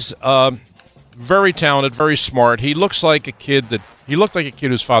him. He's very talented, very smart. He looks like a kid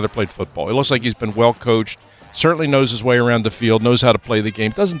whose father played football. He looks like he's been well coached. Certainly knows his way around the field. Knows how to play the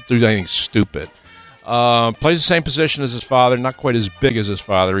game. Doesn't do anything stupid. Plays the same position as his father. Not quite as big as his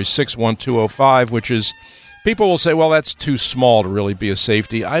father. He's 6'1", 205, which is. People will say, well, that's too small to really be a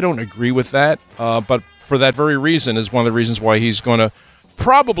safety. I don't agree with that, but for that very reason is one of the reasons why he's going to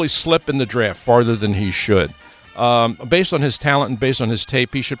probably slip in the draft farther than he should. Based on his talent and based on his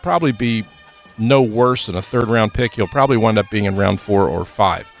tape, he should probably be no worse than a third-round pick. He'll probably wind up being in round 4 or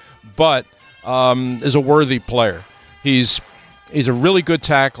 5, but is a worthy player. He's a really good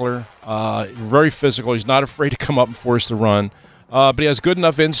tackler, very physical. He's not afraid to come up and force the run. But he has good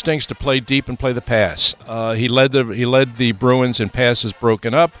enough instincts to play deep and play the pass. He led the Bruins in passes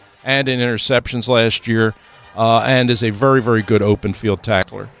broken up and in interceptions last year, and is a very, very good open field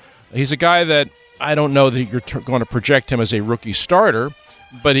tackler. He's a guy that I don't know that you're going to project him as a rookie starter,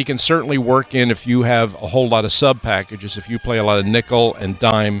 but he can certainly work in if you have a whole lot of sub packages. If you play a lot of nickel and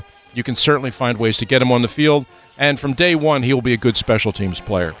dime, you can certainly find ways to get him on the field. And from day one, he will be a good special teams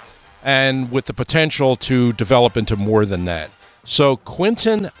player, and with the potential to develop into more than that. So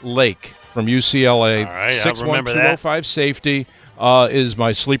Quentin Lake from UCLA, 6'1", 205 safety, is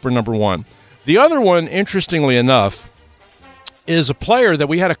my sleeper number one. The other one, interestingly enough, is a player that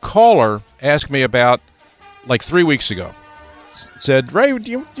we had a caller ask me about like 3 weeks ago. Said, Ray,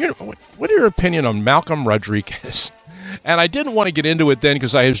 what are your opinion on Malcolm Rodriguez? And I didn't want to get into it then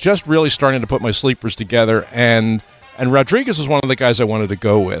because I was just really starting to put my sleepers together, and Rodriguez was one of the guys I wanted to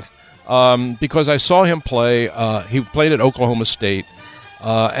go with. Because I saw him play. He played at Oklahoma State,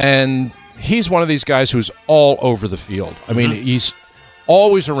 and he's one of these guys who's all over the field. I mean, he's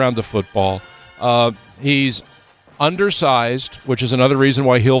always around the football. He's undersized, which is another reason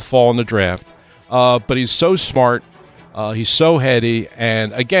why he'll fall in the draft. But he's so smart. He's so heady,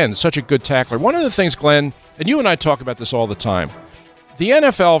 and, again, such a good tackler. One of the things, Glenn, and you and I talk about this all the time, the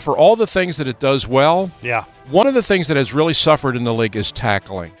NFL, for all the things that it does well, one of the things that has really suffered in the league is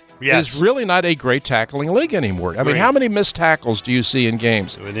tackling. Yes. It's really not a great tackling league anymore. I mean, how many missed tackles do you see in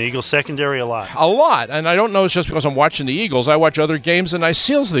games? In the Eagles secondary, a lot. A lot. And I don't know it's just because I'm watching the Eagles. I watch other games, and I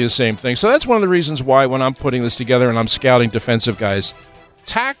see the same thing. So that's one of the reasons why when I'm putting this together and I'm scouting defensive guys,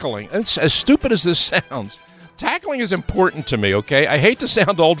 tackling, it's as stupid as this sounds, tackling is important to me, okay? I hate to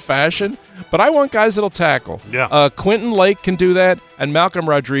sound old-fashioned, but I want guys that'll tackle. Yeah. Quentin Lake can do that, and Malcolm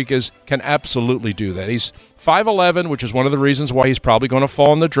Rodriguez can absolutely do that. He's 5'11", which is one of the reasons why he's probably going to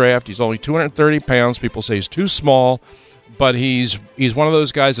fall in the draft. He's only 230 pounds. People say he's too small, but he's one of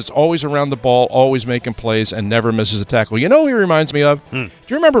those guys that's always around the ball, always making plays, and never misses a tackle. You know who he reminds me of? Do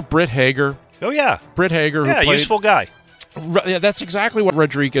you remember Britt Hager? Oh, yeah. Britt Hager. Yeah, who played, useful guy. Yeah, that's exactly what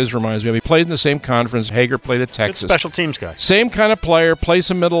Rodriguez reminds me of. He played in the same conference. Hager played at Texas. Good special teams guy. Same kind of player, plays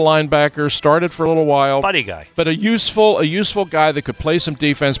some middle linebacker, started for a little while. Buddy guy. But a useful guy that could play some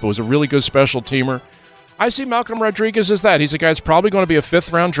defense but was a really good special teamer. I see Malcolm Rodriguez as that. He's a guy that's probably going to be a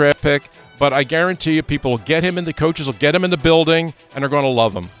fifth-round draft pick, but I guarantee you people will get him in, the coaches will get him in the building, and are going to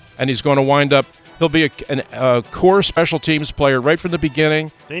love him. And he's going to wind up, he'll be a core special teams player right from the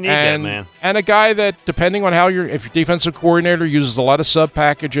beginning. They need that, man. And a guy that, depending on if your defensive coordinator uses a lot of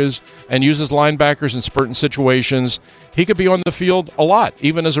sub-packages and uses linebackers in certain situations, he could be on the field a lot,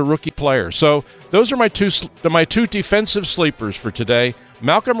 even as a rookie player. So those are my two defensive sleepers for today.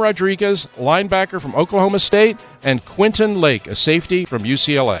 Malcolm Rodriguez, linebacker from Oklahoma State, and Quentin Lake, a safety from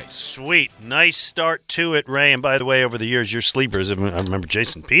UCLA. Sweet. Nice start to it, Ray. And by the way, over the years, your sleepers, I remember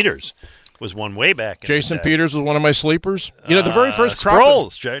Jason Peters was one way back. Jason Peters was one of my sleepers. You know, the very first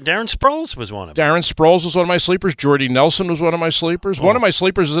Sproles. Darren Sproles was one of them. Darren Sproles was one of my sleepers. Jordy Nelson was one of my sleepers. One of my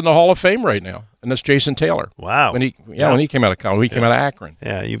sleepers is in the Hall of Fame right now, and that's Jason Taylor. Wow. When he came out of college, he came out of Akron.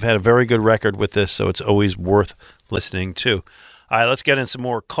 Yeah, you've had a very good record with this, so it's always worth listening to. All right, let's get in some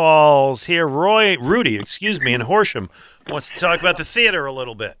more calls here. Rudy in Horsham wants to talk about the theater a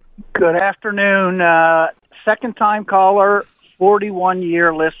little bit. Good afternoon. Second-time caller,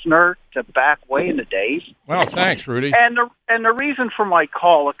 41-year listener to back way in the days. Well, thanks, Rudy. And the reason for my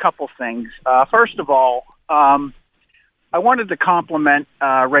call, a couple things. First of all, I wanted to compliment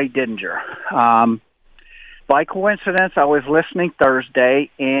Ray Didinger. By coincidence, I was listening Thursday,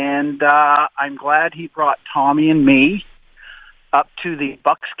 and I'm glad he brought Tommy and me up to the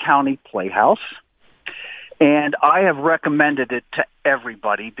Bucks County Playhouse. And I have recommended it to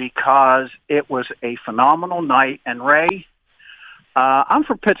everybody because it was a phenomenal night. And Ray, I'm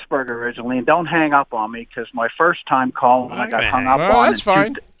from Pittsburgh originally, and don't hang up on me because my first time calling, I got hung up on. That's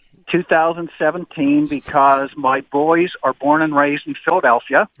fine. 2017, because my boys are born and raised in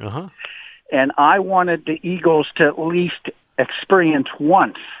Philadelphia, and I wanted the Eagles to at least experience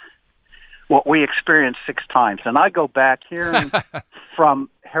once what we experienced 6 times. And I go back hearing from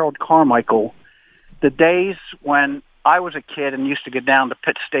Harold Carmichael the days when I was a kid and used to go down to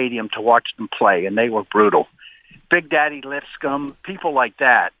Pitt Stadium to watch them play, and they were brutal. Big Daddy Lipscomb, people like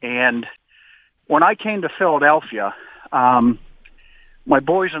that. And when I came to Philadelphia, my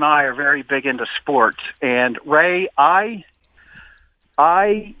boys and I are very big into sports. And Ray, my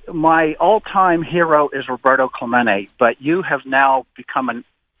all-time hero is Roberto Clemente, but you have now become an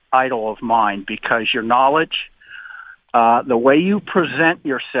idol of mine because your knowledge, the way you present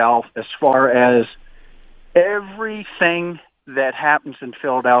yourself as far as everything that happens in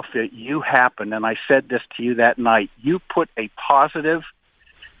Philadelphia, you happen, and I said this to you that night, you put a positive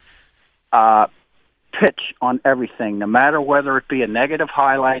pitch on everything, no matter whether it be a negative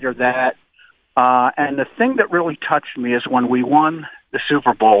highlight or that. And the thing that really touched me is when we won the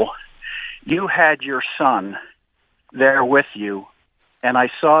Super Bowl, you had your son there with you, and I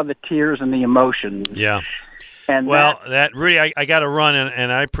saw the tears and the emotions. Yeah. And Rudy, I got to run,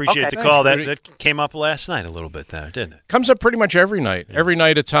 and I appreciate the call. Rudy. That came up last night a little bit there, didn't it? Comes up pretty much every night. Yeah. Every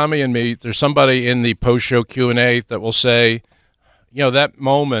night at Tommy and me, there's somebody in the post-show Q&A that will say, that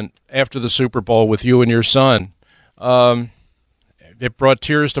moment after the Super Bowl with you and your son, it brought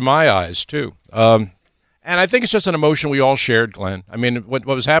tears to my eyes, too. And I think it's just an emotion we all shared, Glenn. I mean, what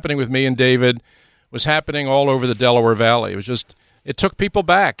was happening with me and David was happening all over the Delaware Valley. It was just... It took people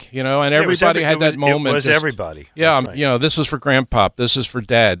back, and everybody had that moment. It was everybody. Yeah, right. This is for Grandpop. This is for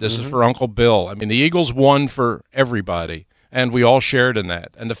Dad. This is for Uncle Bill. I mean, the Eagles won for everybody, and we all shared in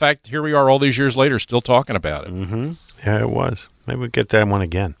that. And the fact, here we are all these years later still talking about it. Mm-hmm. Yeah, it was. Maybe we'll get that one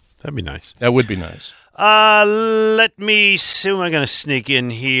again. That'd be nice. That would be nice. Let me see. Who am I going to sneak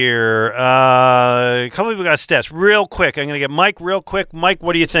in here? A couple people got stats. Real quick. I'm going to get Mike real quick. Mike,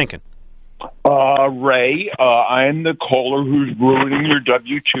 what are you thinking? Ray, I am the caller who's ruining your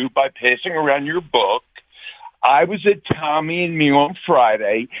W-2 by passing around your book. I was at Tommy and Me on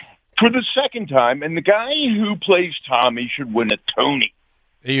Friday for the second time, and the guy who plays Tommy should win a Tony.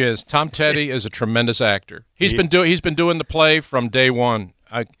 He is. Tom Teddy is a tremendous actor. He's been doing the play from day one.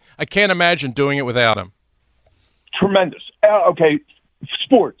 I can't imagine doing it without him. Tremendous. Okay,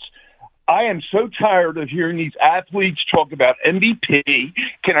 sports. I am so tired of hearing these athletes talk about MVP.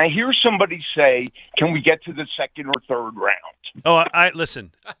 Can I hear somebody say, can we get to the second or third round? Oh,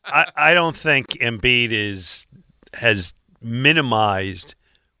 listen, I don't think Embiid has minimized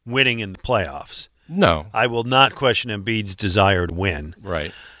winning in the playoffs. No. I will not question Embiid's desire to win.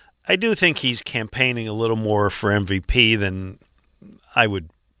 Right. I do think he's campaigning a little more for MVP than I would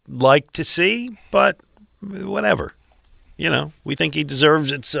like to see, but whatever. We think he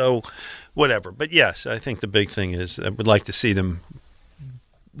deserves it, so whatever. But yes, I think the big thing is I would like to see them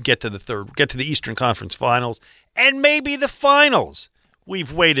get to the Eastern Conference Finals, and maybe the finals.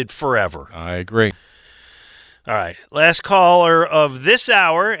 We've waited forever. I agree. All right, last caller of this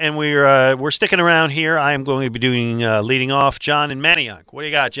hour, and we're sticking around here. I am going to be doing leading off, John in Manayunk. What do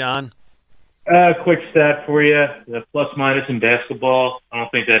you got, John? Quick stat for you. The plus-minus in basketball, I don't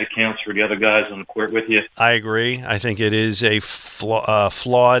think that accounts for the other guys on the court with you. I agree. I think it is a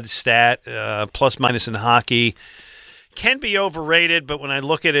flawed stat. Plus-minus in hockey can be overrated, but when I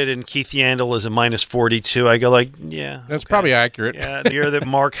look at it and Keith Yandel is a minus 42, I go yeah. That's probably accurate. Yeah, the year that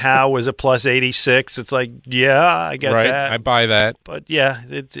Mark Howe was a plus 86, it's I get that. I buy that. But yeah,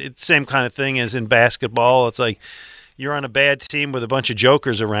 it's the same kind of thing as in basketball. It's you're on a bad team with a bunch of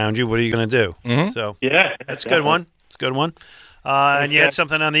jokers around you. What are you going to do? Mm-hmm. So yeah, that's a good one. It's a good one. And you had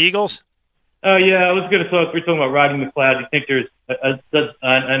something on the Eagles? Oh yeah, I was going to talk. We're talking about Rodney McLeod. You think there's?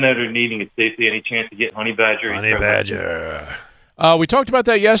 I know they're needing it safely. Any chance to get Honey Badger? Honey Badger. We talked about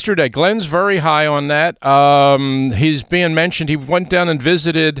that yesterday. Glenn's very high on that. He's being mentioned. He went down and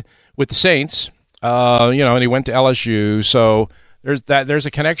visited with the Saints. And he went to LSU. So there's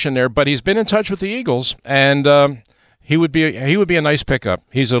a connection there. But he's been in touch with the Eagles, and he would be a nice pickup.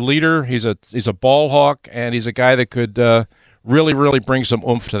 He's a leader. He's a ball hawk, and he's a guy that could really, really bring some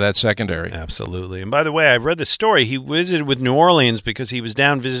oomph to that secondary. Absolutely. And by the way, I read the story. He visited with New Orleans because he was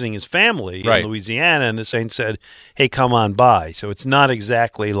down visiting his family in Louisiana, and the Saints said, "Hey, come on by." So it's not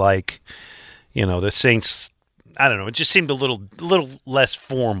exactly like, the Saints. I don't know. It just seemed a little less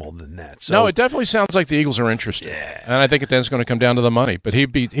formal than that. So, no, it definitely sounds like the Eagles are interested. Yeah. And I think then it's going to come down to the money. But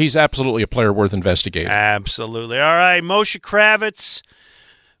he's absolutely a player worth investigating. Absolutely. All right, Moshe Kravitz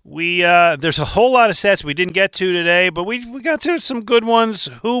There's a whole lot of stats we didn't get to today, but we got to some good ones.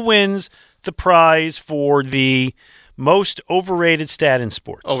 Who wins the prize for the most overrated stat in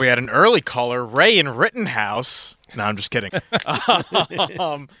sports? Oh, we had an early caller, Ray in Rittenhouse. No, I'm just kidding.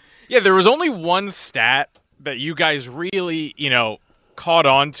 Yeah, there was only one stat that you guys really, caught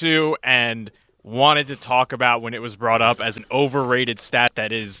on to and wanted to talk about when it was brought up as an overrated stat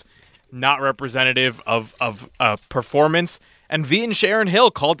that is not representative of performance. And V and Sharon Hill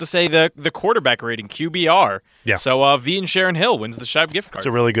called to say the quarterback rating, QBR. Yeah. So V and Sharon Hill wins the Scheib gift card. It's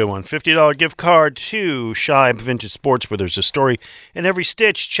a really good one. $50 gift card to Scheib Vintage Sports, where there's a story in every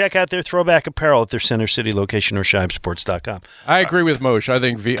stitch. Check out their throwback apparel at their Center City location or ScheibSports.com. I agree with Moshe. I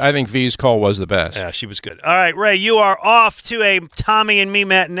think V's call was the best. Yeah, she was good. All right, Ray, you are off to a Tommy and Me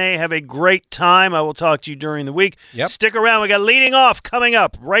matinee. Have a great time. I will talk to you during the week. Yep. Stick around. We got Leading Off coming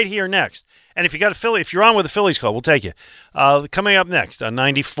up right here next. And if you're on with a Phillies call, we'll take you. Coming up next on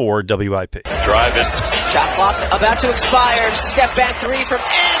 94 WIP. Driving. Shot clock about to expire. Step back three from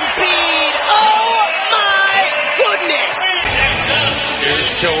Embiid. Oh, my goodness.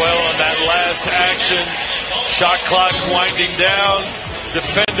 Here's Joel on that last action. Shot clock winding down.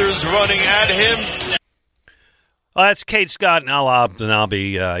 Defenders running at him. Well, that's Kate Scott and Al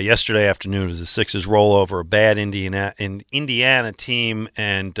Abdelnaby. Yesterday afternoon was the Sixers roll over a bad Indiana team,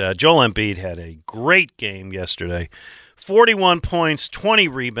 and Joel Embiid had a great game yesterday. 41 points, 20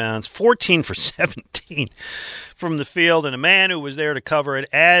 rebounds, 14 for 17 from the field, and a man who was there to cover it,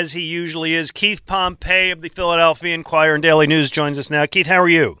 as he usually is, Keith Pompey of the Philadelphia Inquirer and Daily News joins us now. Keith, how are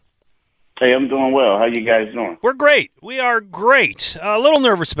you? Hey, I'm doing well. How you guys doing? We're great. We are great. A little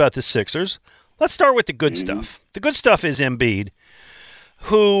nervous about the Sixers. Let's start with the good stuff. The good stuff is Embiid,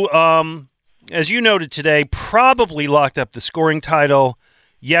 who, as you noted today, probably locked up the scoring title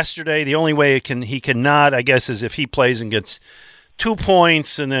yesterday. The only way he cannot, I guess, is if he plays and gets 2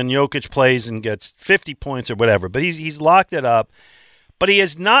 points and then Jokic plays and gets 50 points or whatever. But he's locked it up. But he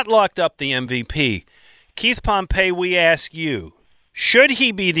has not locked up the MVP. Keith Pompey, we ask you, should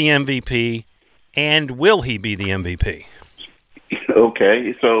he be the MVP and will he be the MVP?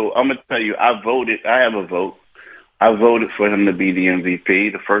 Okay, so I'm going to tell you, I have a vote. I voted for him to be the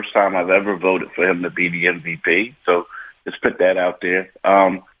MVP. The first time I've ever voted for him to be the MVP. So let's put that out there.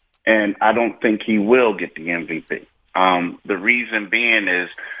 And I don't think he will get the MVP. The reason being is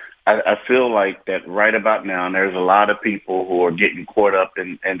I feel like that right about now, there's a lot of people who are getting caught up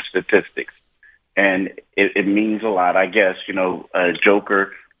in statistics. And it means a lot, I guess.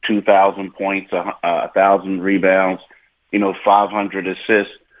 Joker, 2,000 points, 1,000 rebounds, 500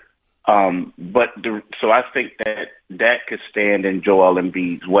 assists. So I think that could stand in Joel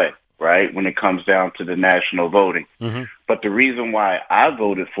Embiid's way, right, when it comes down to the national voting. Mm-hmm. But the reason why I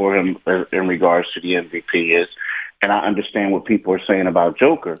voted for him in regards to the MVP is, and I understand what people are saying about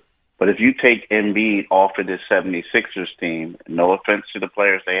Joker, but if you take Embiid off of this 76ers team, no offense to the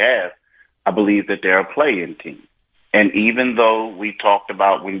players they have, I believe that they're a play-in team. And even though we talked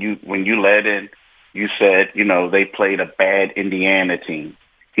about when you led in, you said, they played a bad Indiana team.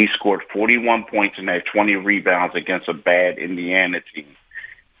 He scored 41 points and had 20 rebounds against a bad Indiana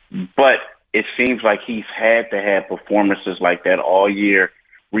team. But it seems like he's had to have performances like that all year,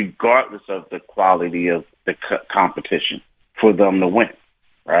 regardless of the quality of the competition, for them to win,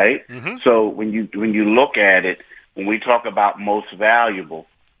 right? Mm-hmm. So when you look at it, when we talk about most valuable,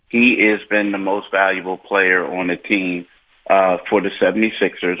 he has been the most valuable player on the team for the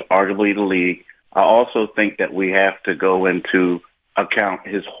 76ers, arguably the league. I also think that we have to go into account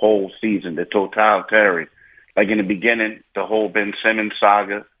his whole season, the totality. Like in the beginning, the whole Ben Simmons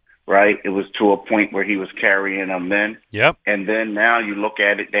saga, right? It was to a point where he was carrying them then. Yep. And then now you look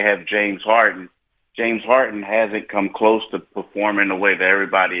at it, they have James Harden. James Harden hasn't come close to performing the way that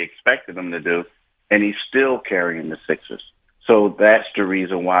everybody expected him to do, and he's still carrying the Sixers. So that's the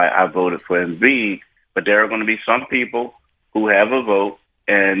reason why I voted for Embiid. But there are going to be some people who have a vote,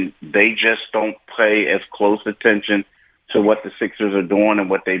 and they just don't pay as close attention to what the Sixers are doing and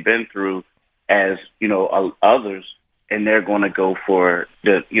what they've been through as, others, and they're going to go for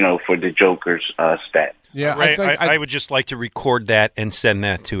the Joker's stat. Yeah, I would just like to record that and send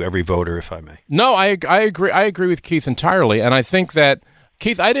that to every voter, if I may. No, I agree. I agree with Keith entirely, and I think that,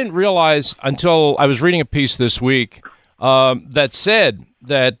 Keith, I didn't realize until I was reading a piece this week that said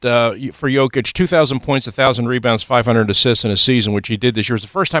that for Jokic, 2,000 points, 1,000 rebounds, 500 assists in a season, which he did this year, was the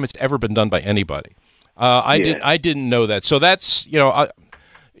first time it's ever been done by anybody. I didn't know that, so that's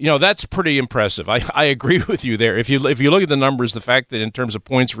that's pretty impressive. I agree with you there. If you look at the numbers, the fact that in terms of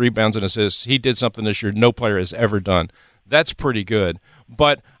points, rebounds, and assists, he did something this year no player has ever done. That's pretty good.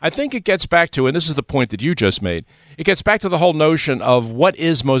 But I think it gets back to, and this is the point that you just made, it gets back to the whole notion of what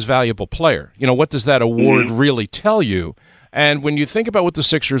is most valuable player. What does that award really tell you? And when you think about what the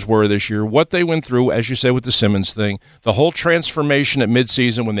Sixers were this year, what they went through, as you said, with the Simmons thing, the whole transformation at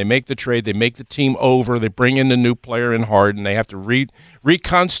midseason, when they make the trade, they make the team over, they bring in a new player in Harden, they have to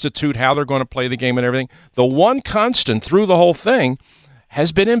reconstitute how they're going to play the game and everything. The one constant through the whole thing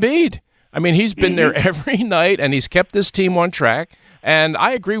has been Embiid. I mean, he's been there every night, and he's kept this team on track. And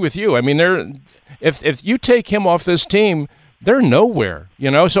I agree with you. I mean, if you take him off this team, they're nowhere.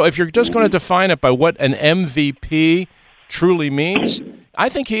 So if you're just going to define it by what an MVP truly means, I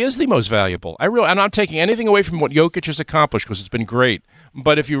think he is the most valuable. I'm not taking anything away from what Jokic has accomplished because it's been great.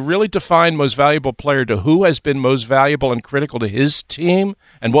 But if you really define most valuable player to who has been most valuable and critical to his team,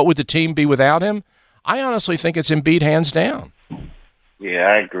 and what would the team be without him, I honestly think it's Embiid hands down. Yeah,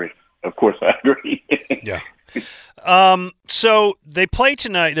 I agree. Of course, I agree. Yeah. So they play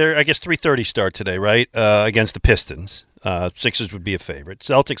tonight. They're, I guess, 3:30 start today, right? Against the Pistons. Sixers would be a favorite.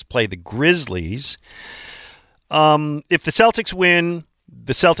 Celtics play the Grizzlies. If the Celtics win,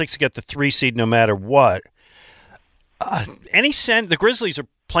 the Celtics get the 3 seed no matter what. Any sense the Grizzlies are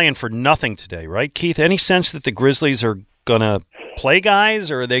playing for nothing today, right, Keith? Any sense that the Grizzlies are gonna play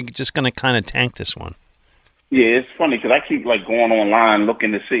guys, or are they just gonna kind of tank this one? Yeah, it's funny because I keep going online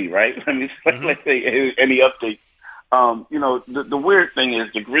looking to see, right? I mean, let's say any updates. The weird thing is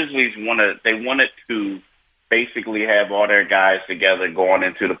the Grizzlies wanted to basically have all their guys together going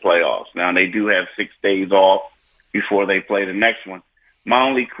into the playoffs. Now they do have 6 days off before they play the next one. My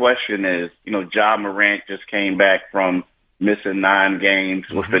only question is, Ja Morant just came back from missing 9 games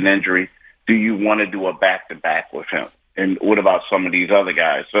with an injury. Do you want to do a back-to-back with him? And what about some of these other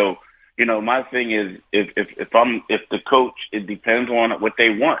guys? So, my thing is, if the coach, it depends on what they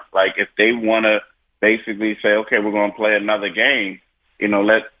want. Like if they want to basically say, okay, we're going to play another game,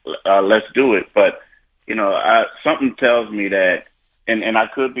 let's do it. But something tells me that, and I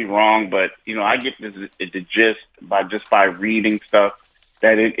could be wrong, but I get the gist by reading stuff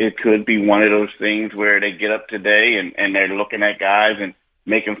that it could be one of those things where they get up today and they're looking at guys and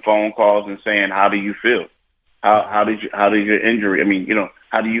making phone calls and saying, how do you feel? How did your injury? I mean,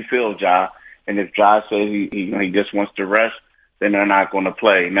 how do you feel, Ja? And if Ja says he just wants to rest, then they're not going to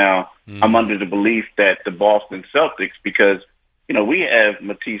play. Now, I'm under the belief that the Boston Celtics, because we have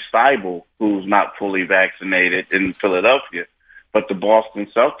Matisse Thybulle, who's not fully vaccinated in Philadelphia, but the Boston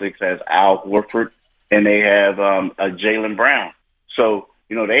Celtics has Al Horford and they have Jaylen Brown. So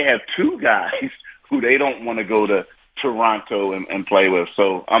they have 2 guys who they don't want to go to Toronto and play with.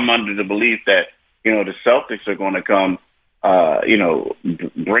 So I'm under the belief that the Celtics are going to come,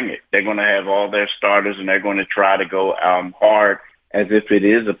 bring it. They're going to have all their starters, and they're going to try to go hard as if it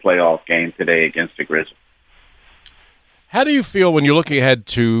is a playoff game today against the Grizzlies. How do you feel when you're looking ahead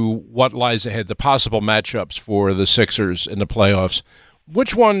to what lies ahead, the possible matchups for the Sixers in the playoffs?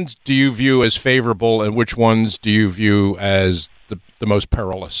 Which ones do you view as favorable, and which ones do you view as the most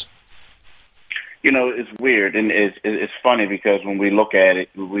perilous? It's weird, and it's funny because when we look at it,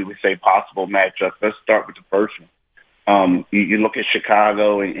 we would say possible matchups. Let's start with the first one. You look at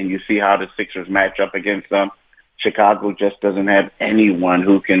Chicago, and you see how the Sixers match up against them. Chicago just doesn't have anyone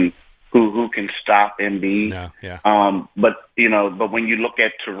who can stop Embiid. No, yeah. But when you look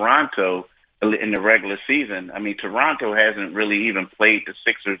at Toronto in the regular season, I mean, Toronto hasn't really even played the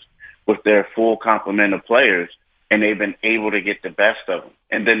Sixers with their full complement of players, and they've been able to get the best of them.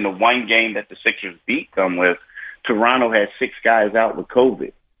 And then the one game that the Sixers beat them with, Toronto had 6 guys out with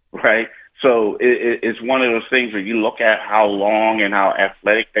COVID, right? So it's one of those things where you look at how long and how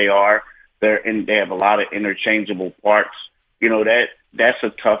athletic they are. They have a lot of interchangeable parts. That's a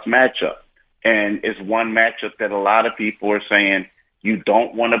tough matchup. And it's one matchup that a lot of people are saying you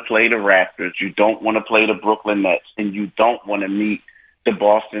don't want to play the Raptors, you don't want to play the Brooklyn Nets, and you don't want to meet the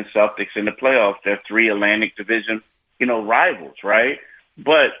Boston Celtics in the playoffs. They're 3 Atlantic Division, rivals, right?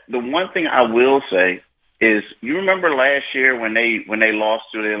 But the one thing I will say is, you remember last year when they lost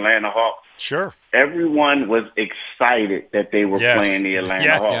to the Atlanta Hawks? Sure. Everyone was excited that they were playing the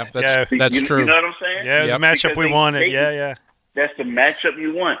Atlanta Hawks. That's true. You know what I'm saying? Yeah, it was a matchup we wanted. Yeah. That's the matchup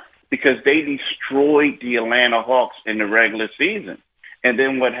you want because they destroyed the Atlanta Hawks in the regular season. And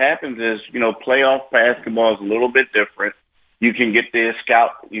then what happens is, playoff basketball is a little bit different. You can get there,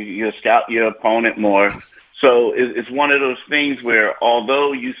 you scout your opponent more. So it's one of those things where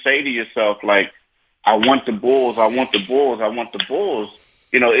although you say to yourself, like, I want the Bulls,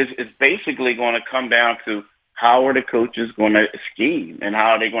 it's basically going to come down to how are the coaches going to scheme and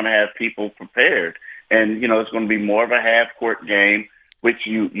how are they going to have people prepared. And, it's going to be more of a half-court game, which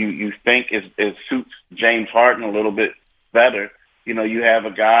you think is suits James Harden a little bit better. You know, you have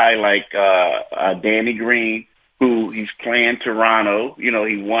a guy like Danny Green, who he's playing Toronto. You know,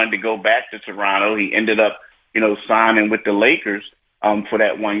 he wanted to go back to Toronto. He ended up, signing with the Lakers for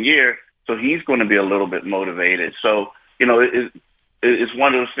that 1 year. So he's going to be a little bit motivated. So, it's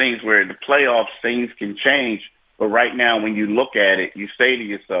one of those things where the playoffs, things can change. But right now, when you look at it, you say to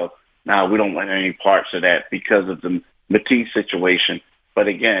yourself, nah, we don't want any parts of that because of the Matisse situation. But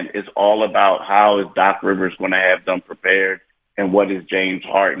again, it's all about how is Doc Rivers going to have them prepared, and what is James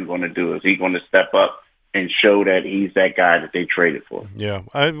Harden going to do? Is he going to step up and show that he's that guy that they traded for? Yeah,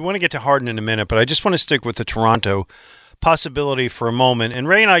 I want to get to Harden in a minute, but I just want to stick with the Toronto possibility for a moment. And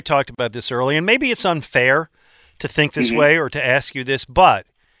Ray and I talked about this early, and maybe it's unfair to think this way or to ask you this, but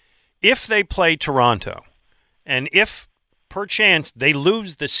if they play Toronto, and if perchance they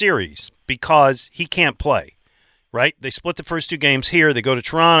lose the series because he can't play, right? They split the first two games here. They go to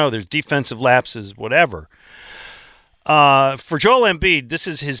Toronto. There's defensive lapses, whatever. For Joel Embiid, this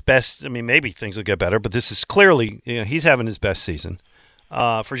is his best. I mean, maybe things will get better, but this is clearly, he's having his best season.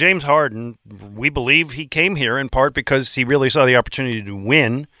 For James Harden, we believe he came here in part because he really saw the opportunity to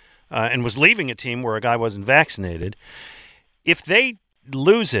win and was leaving a team where a guy wasn't vaccinated. If they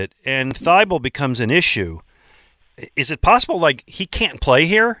lose it and Thibault becomes an issue, is it possible like he can't play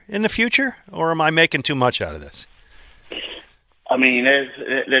here in the future, or am I making too much out of this? I mean,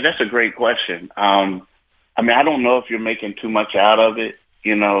 that's a great question. I mean, I don't know if you're making too much out of it.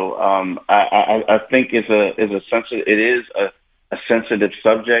 I think it is a sensitive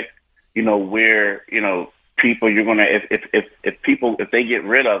subject. Where people you're gonna if they get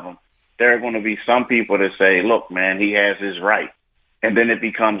rid of him, there are going to be some people that say, look, man, he has his right, and then it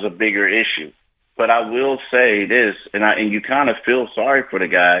becomes a bigger issue. But I will say this, and you kind of feel sorry for the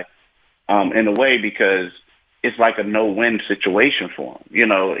guy in a way, because it's like a no-win situation for him.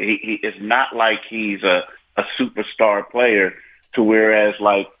 It's not like he's a superstar player to whereas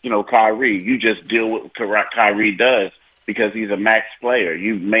like, Kyrie, you just deal with what Kyrie does because he's a max player.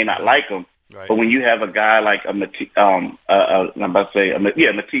 You may not like him, right. But when you have a guy like Matisse Thybulle,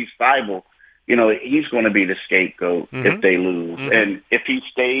 he's going to be the scapegoat if they lose. And if he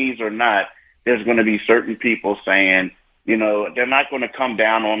stays or not, there's going to be certain people saying, they're not going to come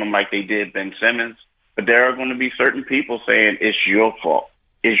down on him like they did Ben Simmons, but there are going to be certain people saying it's your fault.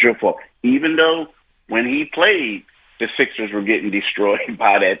 It's your fault. Even though when he played, the Sixers were getting destroyed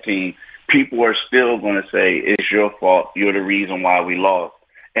by that team, people are still going to say it's your fault. You're the reason why we lost.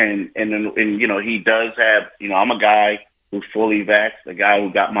 And he does have, I'm a guy who's fully vaxxed, a guy who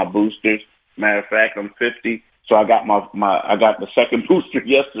got my boosters. Matter of fact, I'm 50. So I got I got the second booster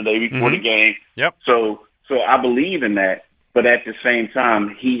yesterday before the game. Yep. So I believe in that, but at the same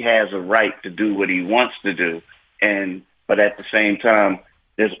time, he has a right to do what he wants to do. But at the same time,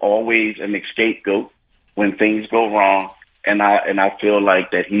 there's always an scapegoat when things go wrong, and I feel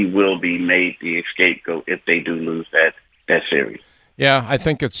like that he will be made the scapegoat if they do lose that series. Yeah, I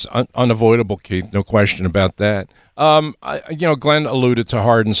think it's unavoidable, Keith. No question about that. Glenn alluded to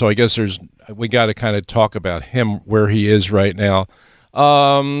Harden, so I guess we got to kind of talk about him, where he is right now.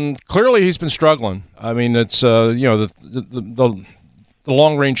 Clearly, he's been struggling. I mean, it's the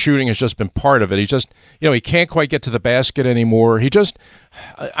long-range shooting has just been part of it. He just, he can't quite get to the basket anymore.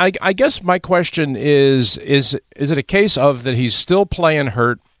 I guess my question is it a case of that he's still playing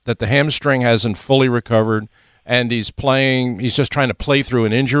hurt, that the hamstring hasn't fully recovered, and he's just trying to play through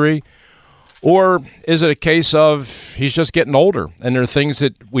an injury? Or is it a case of he's just getting older and there are things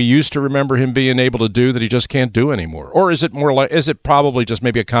that we used to remember him being able to do that he just can't do anymore? Or is it probably just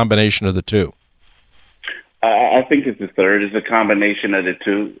maybe a combination of the two? I think it's the third. It's a combination of the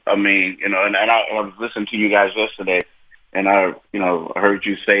two. I mean, and I was listening to you guys yesterday, and I heard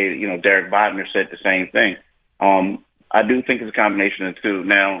you say, Derek Bodner said the same thing. I do think it's a combination of the two.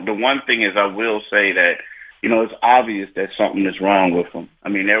 Now, the one thing is I will say that, it's obvious that something is wrong with him. I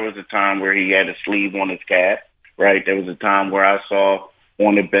mean, there was a time where he had a sleeve on his calf, right? There was a time where I saw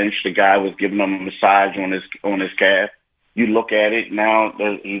on the bench the guy was giving him a massage on his calf. You look at it now,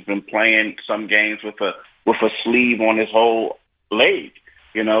 he's been playing some games with a sleeve on his whole leg,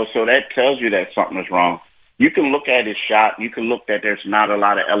 so that tells you that something is wrong. You can look at his shot. You can look that there's not a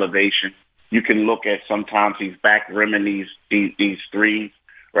lot of elevation. You can look at sometimes he's back rimming these threes,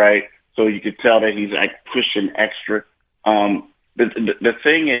 right? So you could tell that he's like pushing extra. The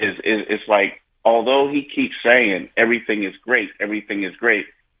thing is it's like, although he keeps saying everything is great, that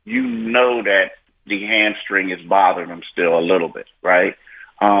the hamstring is bothering him still a little bit, right?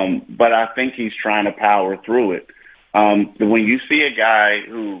 But I think he's trying to power through it. When you see a guy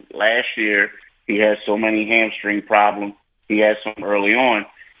who last year he had so many hamstring problems, he had some early on,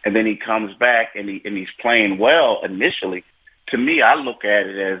 and then he comes back and he's playing well initially. To me, I look at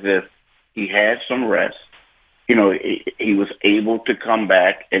it as if he had some rest. You know, he was able to come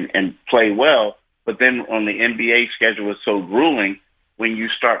back and play well, but then on the NBA schedule is so grueling, when you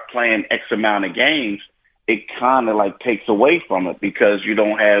start playing X amount of games, it kind of like takes away from it because you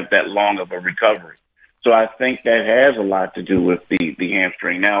don't have that long of a recovery. So I think that has a lot to do with the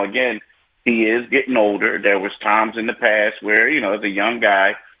hamstring. Now, again, he is getting older. There was times in the past where, you know, as a young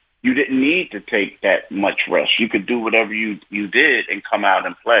guy, you didn't need to take that much rest. You could do whatever you did and come out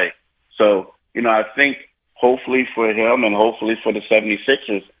and play. So, you know, I think hopefully for him and hopefully for the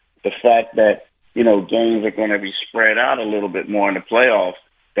 76ers, the fact that, you know, games are going to be spread out a little bit more in the playoffs,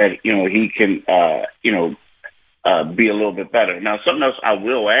 that, you know, he can, be a little bit better. Now, something else I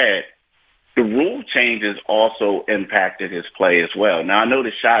will add, the rule changes also impacted his play as well. Now, I know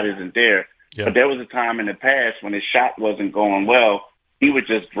the shot isn't there, but there was a time in the past when his shot wasn't going well, he would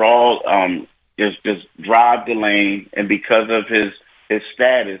just just drive the lane, and because of his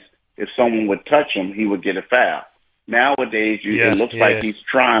status, if someone would touch him, he would get a foul. Nowadays, it looks like he's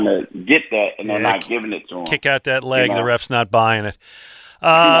trying to get that, and they're not giving it to him. Kick out that leg, the ref's not buying it.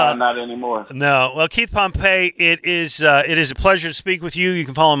 Not anymore. No. Well, Keith Pompey, it is a pleasure to speak with you. You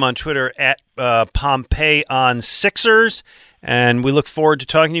can follow him on Twitter at Pompey on Sixers, and we look forward to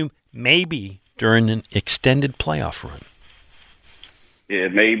talking to you maybe during an extended playoff run. Yeah,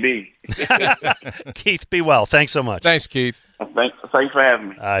 maybe. Keith, be well. Thanks so much. Thanks, Keith. Thanks for having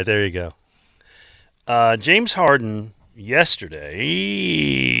me. All right, there you go. James Harden yesterday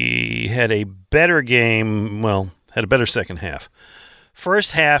had a better game, had a better second half.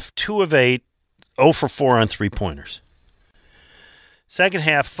 First half, 2 of 8, 0 for 4 on three-pointers. Second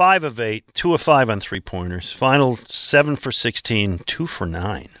half, 5 of 8, 2 of 5 on three-pointers. Final, 7 for 16, 2 for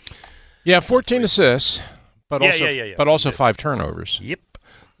 9. Yeah, 14 assists, but also 5 turnovers. Yep.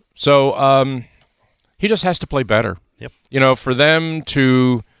 So he just has to play better. Yep. You know, for them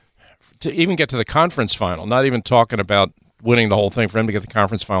to even get to the conference final, not even talking about winning the whole thing, for him to get to the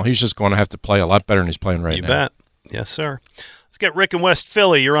conference final, he's just going to have to play a lot better than he's playing right now. You bet. Yes, sir. Let's get Rick in West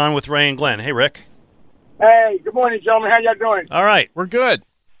Philly. You're on with Ray and Glenn. Hey, Rick. Hey, good morning, gentlemen. How y'all doing? All right. We're good.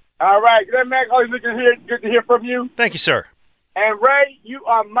 All right. Glenn Mack, always good to hear from you. Thank you, sir. And Ray, you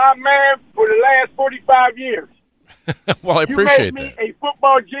are my man for the last 45 years. Well, I appreciate You made me a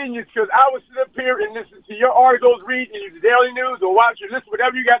football genius because I would sit up here and listen to your articles, read the Daily News, or watch or listen,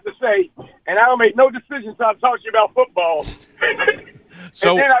 whatever you got to say, and I don't make no decisions until I talk to you about football.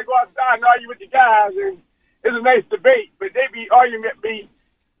 So, and then I go outside and argue with the guys, and it's a nice debate, but they be arguing with me,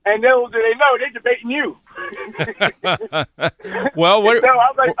 and little do they know, they debating you. Well,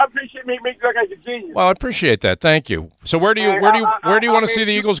 I appreciate me making you look like a genius. Well, I appreciate that. Thank you. So where do you want to see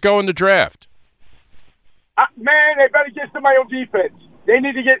the Eagles go in the draft? Man, they better get somebody on defense. They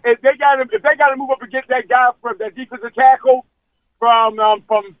need to get if they got to move up and get that guy from that defensive tackle from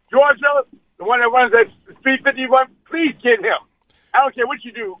Georgia, the one that runs that speed 51. Please get him. I don't care what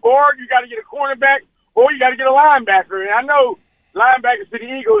you do, or you got to get a cornerback, or you got to get a linebacker. And I know linebackers to the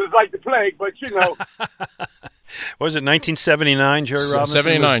Eagles is like the plague, but you know. What was it, 1979, Jerry Robinson?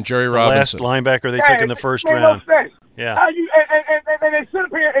 79, Jerry Robinson. The last linebacker they took in the first round. No sense. Yeah. And they sit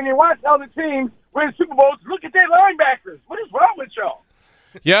up here and they watch other teams win Super Bowls. Look at their linebackers. What is wrong with y'all?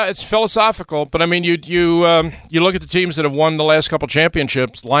 Yeah, it's philosophical, but I mean, you look at the teams that have won the last couple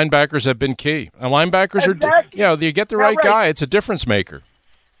championships. Linebackers have been key, and linebackers are, you get the right guy. It's a difference maker.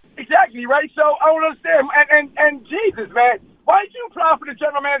 Exactly right. So I don't understand. And Jesus, man, why did you apply for the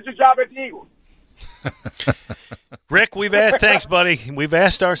general manager job at the Eagles? Rick, thanks, buddy. We've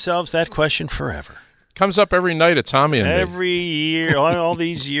asked ourselves that question forever. Comes up every night at Tommy and every year, all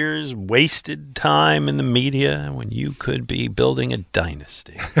these years, wasted time in the media when you could be building a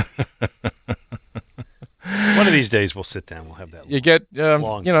dynasty. One of these days we'll sit down. We'll have that. You get,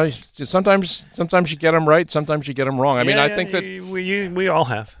 sometimes you get them right, sometimes you get them wrong. I mean, I think that we all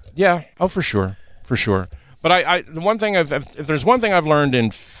have. Yeah. Oh, for sure. But the one thing if there's one thing I've learned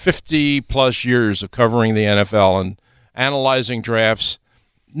in 50 plus years of covering the NFL and analyzing drafts,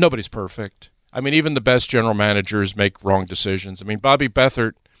 nobody's perfect. I mean, even the best general managers make wrong decisions. I mean, Bobby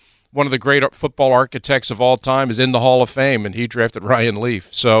Beathard, one of the great football architects of all time, is in the Hall of Fame, and he drafted Ryan Leaf.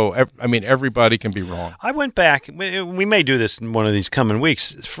 So, I mean, everybody can be wrong. I went back. We may do this in one of these coming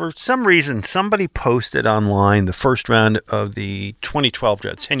weeks. For some reason, somebody posted online the first round of the 2012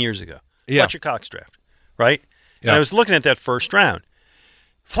 draft 10 years ago. Yeah. Fletcher Cox draft, right? Yeah. And I was looking at that first round.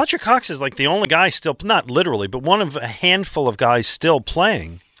 Fletcher Cox is like the only guy still, not literally, but one of a handful of guys still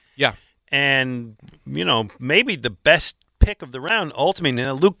playing. Yeah. And, maybe the best pick of the round, ultimately,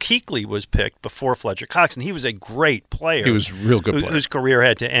 Luke Kuechly was picked before Fletcher Cox, and he was a great player. He was a real good player. Whose career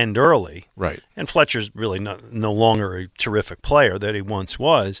had to end early. Right. And Fletcher's really no longer a terrific player that he once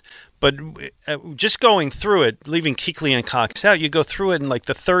was. But just going through it, leaving Kuechly and Cox out, you go through it, and like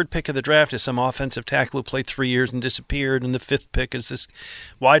the third pick of the draft is some offensive tackle who played 3 years and disappeared, and the fifth pick is this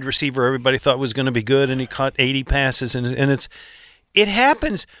wide receiver everybody thought was going to be good, and he caught 80 passes, and it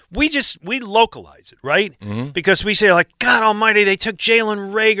happens. We localize it, right? Mm-hmm. Because we say, like, God almighty, they took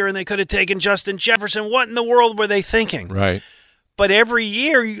Jalen Reagor and they could have taken Justin Jefferson. What in the world were they thinking? Right. But every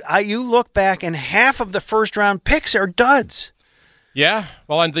year, you look back, and half of the first-round picks are duds. Yeah.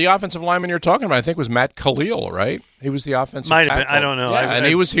 Well, and the offensive lineman you're talking about, I think, was Matt Khalil, right? He was the offensive Might have tackle. been. I don't know. Yeah, and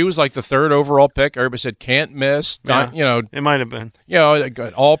he was like the third overall pick. Everybody said can't miss. Yeah, it might have been.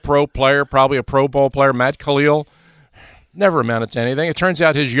 All-pro player, probably a Pro Bowl player. Matt Khalil never amounted to anything. It turns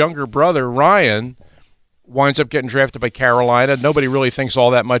out his younger brother, Ryan, winds up getting drafted by Carolina. Nobody really thinks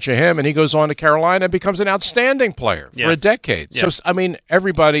all that much of him, and he goes on to Carolina and becomes an outstanding player for a decade. Yeah. So, I mean,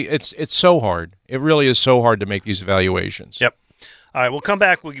 everybody, it's so hard. It really is so hard to make these evaluations. Yep. All right, we'll come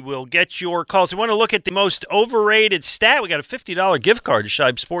back. We will get your calls. We want to look at the most overrated stat. We got a $50 gift card to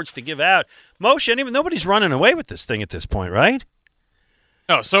Shibe Sports to give out. Moshe, nobody's running away with this thing at this point, right?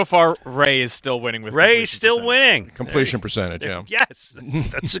 No, so far Ray is still winning with Ray's still winning. Completion percentage, yeah. Yes,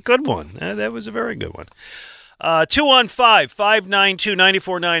 that's a good one. That was a very good one.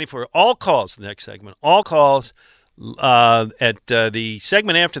 215-592-9494. All calls, the next segment. All calls. At the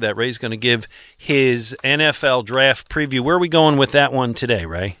segment after that, Ray's going to give his NFL draft preview. Where are we going with that one today,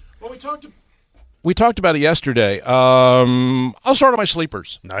 Ray? Well, we talked about it yesterday. I'll start on my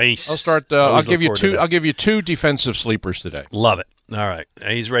sleepers. Nice. I'll start. I'll give you two. I'll give you two defensive sleepers today. Love it. All right.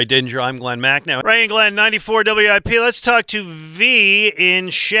 He's Ray Didinger. I'm Glenn Macnow. Ray and Glenn, 94 WIP. Let's talk to V in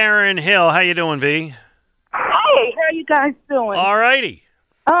Sharon Hill. How you doing, V? Hey, how you guys doing? All righty.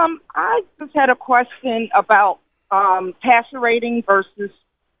 I just had a question about passer rating versus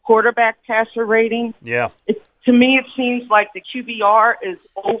quarterback passer rating. Yeah. To me, it seems like the QBR is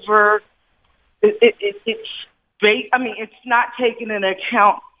over. It's not taking into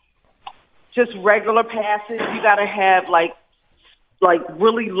account just regular passes. You got to have like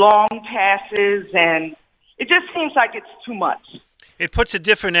really long passes, and it just seems like it's too much. It puts a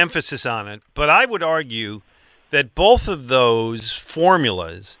different emphasis on it, but I would argue that both of those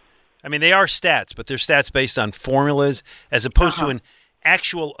formulas, they are stats, but they're stats based on formulas as opposed to an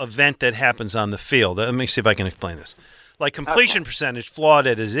actual event that happens on the field. Let me see if I can explain this. Like completion percentage, flawed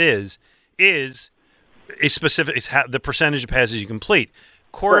as it is a specific. It's the percentage of passes you complete.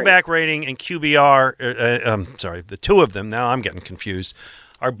 Quarterback rating and QBR, the two of them, now I'm getting confused,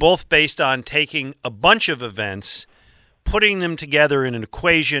 are both based on taking a bunch of events, putting them together in an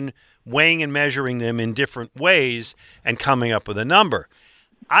equation, weighing and measuring them in different ways, and coming up with a number.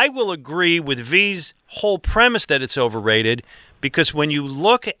 I will agree with V's whole premise that it's overrated because when you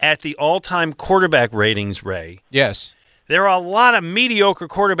look at the all-time quarterback ratings, Ray, yes, there are a lot of mediocre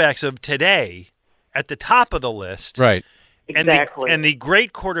quarterbacks of today at the top of the list. Right. Exactly. And the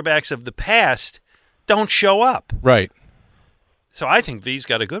great quarterbacks of the past don't show up. Right. So I think V's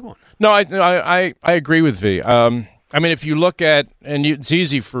got a good one. No, I agree with V. If you look at, it's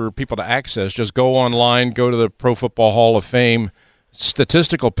easy for people to access, just go online, go to the Pro Football Hall of Fame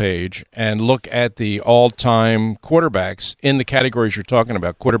statistical page and look at the all-time quarterbacks in the categories you're talking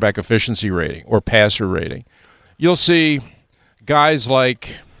about, quarterback efficiency rating or passer rating. You'll see guys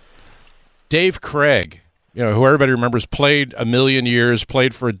like Dave Craig, who everybody remembers, played a million years,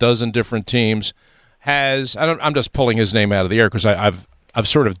 played for a dozen different teams, I'm just pulling his name out of the air because I've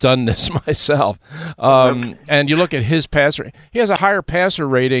sort of done this myself. And you look at his passer, he has a higher passer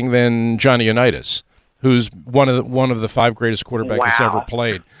rating than Johnny Unitas, who's one of the five greatest quarterbacks that's ever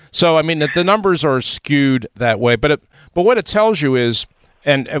played. So the numbers are skewed that way. But what it tells you is,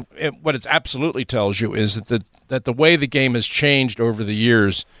 and what it absolutely tells you is that the way the game has changed over the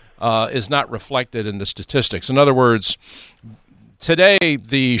years is not reflected in the statistics. In other words, today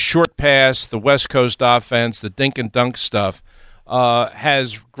the short pass, the West Coast offense, the dink and dunk stuff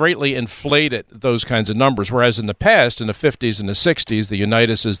has greatly inflated those kinds of numbers, whereas in the past, in the 50s and the 60s, the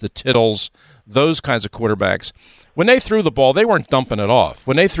Unitises, the Tittles, those kinds of quarterbacks, when they threw the ball, they weren't dumping it off.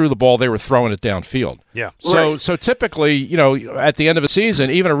 When they threw the ball, they were throwing it downfield. Yeah. So typically, at the end of a season,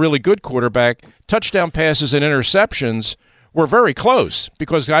 even a really good quarterback, touchdown passes and interceptions were very close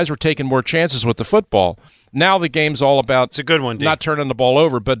because guys were taking more chances with the football. Now the game's all about it's a good one, not turning the ball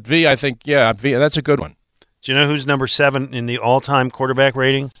over. But V, I think, V, that's a good one. Do you know who's number 7 in the all-time quarterback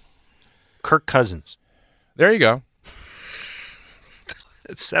rating? Kirk Cousins. There you go.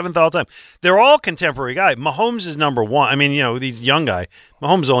 That's 7th all time. They're all contemporary guys. Mahomes is number 1. I mean, these young guy.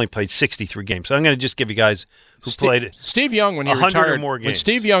 Mahomes only played 63 games. So I'm going to just give you guys who played it. Steve Young, when he 100 retired, or more games. when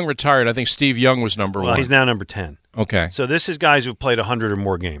Steve Young retired, I think Steve Young was number 1. He's now number 10. Okay. So this is guys who've played 100 or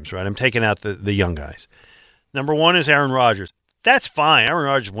more games, right? I'm taking out the young guys. Number 1 is Aaron Rodgers. That's fine. Aaron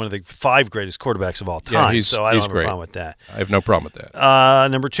Rodgers is one of the 5 greatest quarterbacks of all time. Yeah, so I don't have great. a problem with that. I have no problem with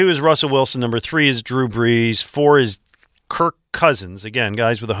that. Number 2 is Russell Wilson. Number 3 is Drew Brees. 4 is Kirk Cousins. Again,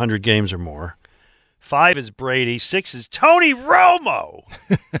 guys with 100 games or more. 5 is Brady. 6 is Tony Romo.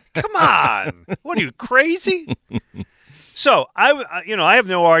 Come on. What are you, crazy? So, I have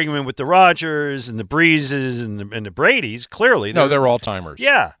no argument with the Rodgers and the Breeses and the Bradys. Clearly. No, they're all-timers.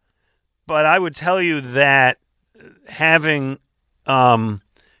 Yeah. But I would tell you that having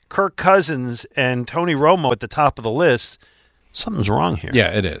Kirk Cousins and Tony Romo at the top of the list, something's wrong here. Yeah,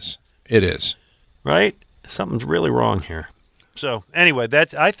 it is. It is. Right? Something's really wrong here. So, anyway,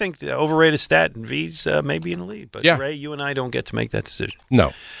 I think the overrated stat and V's may be in the lead. But, yeah. Ray, you and I don't get to make that decision.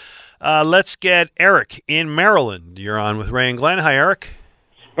 No. Let's get Eric in Maryland. You're on with Ray and Glenn. Hi, Eric.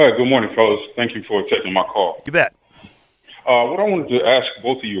 Hi, good morning, fellas. Thank you for taking my call. You bet. What I wanted to ask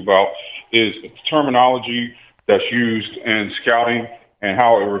both of you about is the terminology that's used in scouting and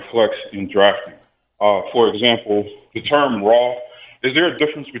how it reflects in drafting. For example, the term raw, is there a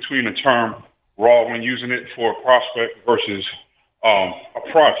difference between the term raw when using it for a prospect versus a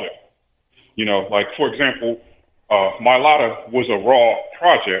project? Like, for example, Mailata was a raw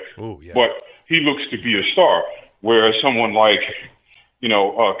project, but he looks to be a star, whereas someone like,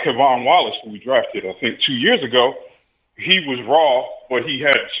 Kevon Wallace, who we drafted, I think, 2 years ago, he was raw, but he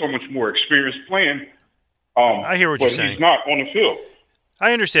had so much more experience playing. I hear what you're saying. But he's not on the field.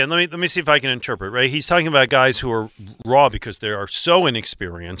 I understand. Let me see if I can interpret. Right, he's talking about guys who are raw because they are so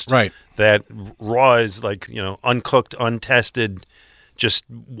inexperienced. Right. That raw is like uncooked, untested. Just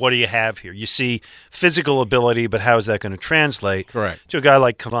what do you have here? You see physical ability, but how is that going to translate? Correct. To a guy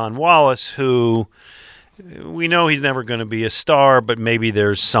like Kevon Wallace, who we know he's never going to be a star, but maybe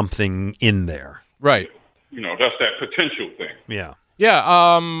there's something in there. Right. That's that potential thing. Yeah. Yeah.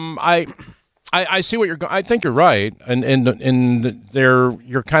 I see what you're going. I think you're right, and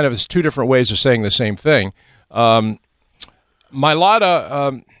you're kind of, it's two different ways of saying the same thing. Mailata,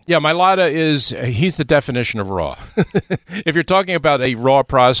 he's the definition of raw. If you're talking about a raw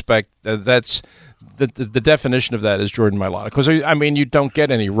prospect, that's the definition of that is Jordan Mailata. Because you don't get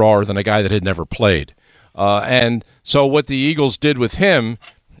any rawer than a guy that had never played, and so what the Eagles did with him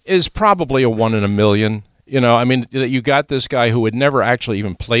is probably a 1 in a million. You got this guy who had never actually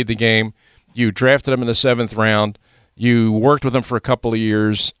even played the game. You drafted him in the 7th round. You worked with him for a couple of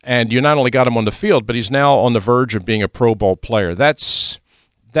years, and you not only got him on the field, but he's now on the verge of being a Pro Bowl player. That just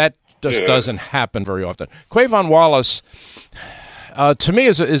doesn't happen very often. Kevon Wallace, to me,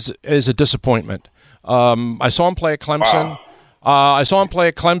 is a disappointment. I saw him play at Clemson.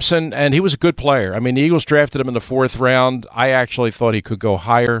 And he was a good player. The Eagles drafted him in the 4th round. I actually thought he could go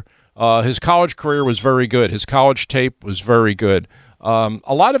higher. His college career was very good. His college tape was very good.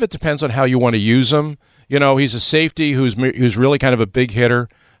 A lot of it depends on how you want to use him. He's a safety who's really kind of a big hitter,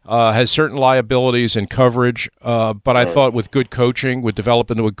 has certain liabilities in coverage, but I thought with good coaching would develop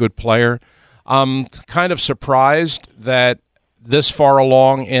into a good player. I'm kind of surprised that this far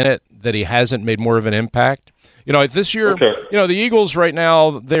along in it that he hasn't made more of an impact. This year, the Eagles right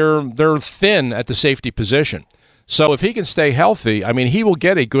now, they're thin at the safety position. So if he can stay healthy, he will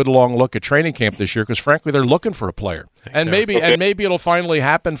get a good long look at training camp this year because, frankly, they're looking for a player. And maybe it'll finally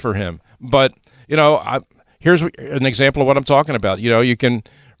happen for him. But, here's an example of what I'm talking about. You can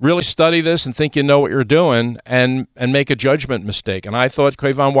really study this and think you know what you're doing and make a judgment mistake. And I thought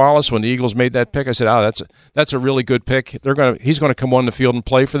Kevon Wallace, when the Eagles made that pick, I said, that's a really good pick. He's going to come on the field and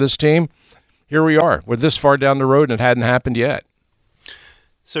play for this team. Here we are. We're this far down the road, and it hadn't happened yet.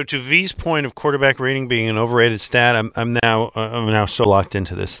 So to V's point of quarterback rating being an overrated stat, I'm now so locked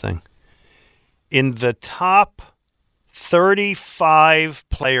into this thing. In the top 35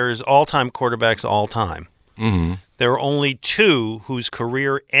 players, all-time quarterbacks, all-time, there are only 2 whose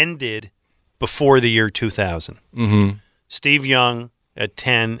career ended before the year 2000. Steve Young at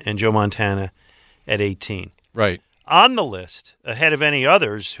 10 and Joe Montana at 18. Right. On the list, ahead of any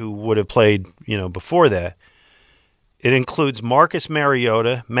others who would have played, before that, it includes Marcus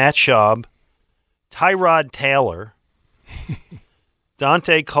Mariota, Matt Schaub, Tyrod Taylor,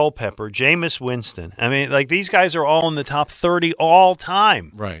 Dante Culpepper, Jameis Winston. These guys are all in the top 30 all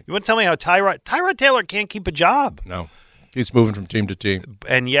time. Right. You want to tell me how Tyrod Taylor can't keep a job? No. He's moving from team to team.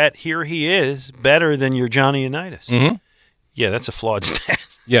 And yet here he is, better than your Johnny Unitas. Mm-hmm. Yeah, that's a flawed stat.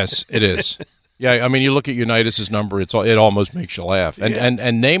 Yes, it is. Yeah, I mean, you look at Unitas's number; it almost makes you laugh, and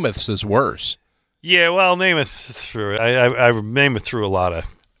Namath's is worse. Yeah, well, Namath threw it. I Namath threw a lot of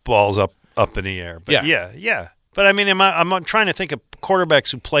balls up in the air. But yeah. But I mean, I'm trying to think of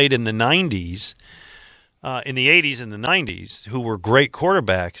quarterbacks who played in the 90s, in the 80s and the 90s, who were great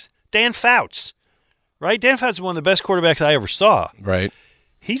quarterbacks. Dan Fouts, right? Dan Fouts is one of the best quarterbacks I ever saw. Right.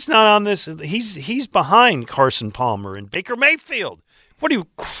 He's not on this. He's behind Carson Palmer and Baker Mayfield. What are you,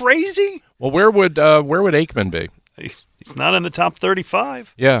 crazy? Well, where would Aikman be? He's not in the top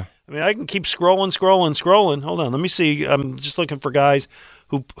 35. Yeah. I mean, I can keep scrolling. Hold on, let me see. I'm just looking for guys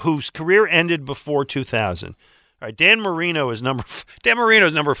whose career ended before 2000. All right, Dan Marino is number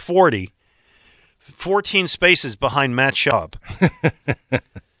 40, 14 spaces behind Matt Schaub.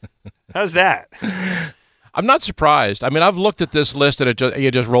 How's that? I'm not surprised. I mean, I've looked at this list, and you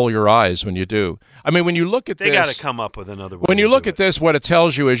just roll your eyes when you do. I mean, when you look at they this... got to come up with another way. When you look at this, what it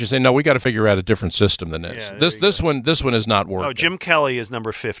tells you is you say, no, we got to figure out a different system than this. Yeah, this one is not working. Oh, Jim Kelly is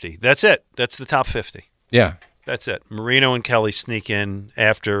number 50. That's it. That's the top 50. Yeah. That's it. Marino and Kelly sneak in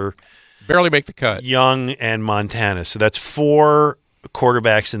after... Barely make the cut. Young and Montana. So that's 4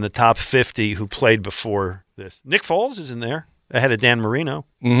 quarterbacks in the top 50 who played before this. Nick Foles is in there, ahead of Dan Marino.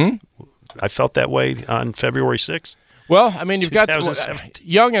 Mm-hmm. I felt that way on February 6th. Well, I mean, you've got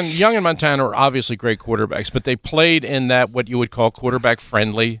Young and Montana are obviously great quarterbacks, but they played in that what you would call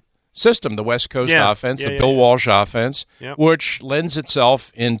quarterback-friendly system, the West Coast offense, the Bill Walsh offense, which lends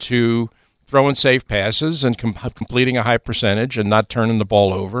itself into throwing safe passes and completing a high percentage and not turning the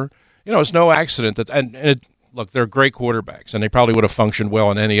ball over. You know, it's no accident that look, they're great quarterbacks, and they probably would have functioned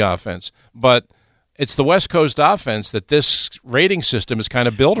well in any offense, but it's the West Coast offense that this rating system is kind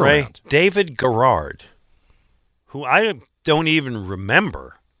of built around. David Garrard, who I don't even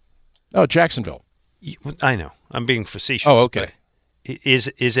remember. Oh, Jacksonville. I know. I'm being facetious. Oh, okay.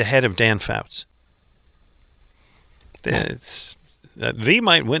 Is ahead of Dan Fouts. V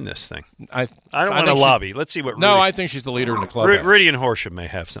might win this thing. I don't want to lobby. Let's see what Rudy... No, I think she's the leader in the club. Rudy and Horsham may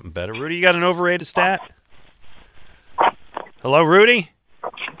have something better. Rudy, you got an overrated stat? Hello, Rudy?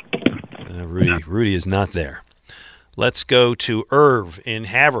 Rudy is not there. Let's go to Irv in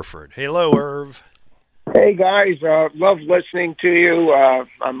Haverford. Hello, Irv. Hey, guys. Love listening to you.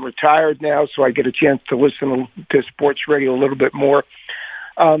 I'm retired now, so I get a chance to listen to sports radio a little bit more.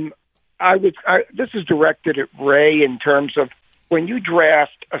 This is directed at Ray in terms of when you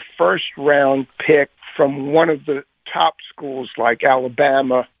draft a first-round pick from one of the top schools like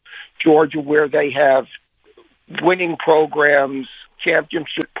Alabama, Georgia, where they have winning programs,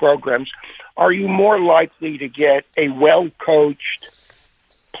 championship programs, are you more likely to get a well-coached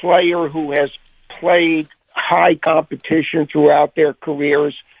player who has played high competition throughout their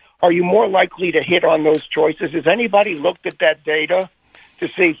careers? Are you more likely to hit on those choices? Has anybody looked at that data to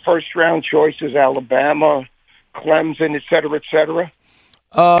see first-round choices, Alabama, Clemson, et cetera, et cetera?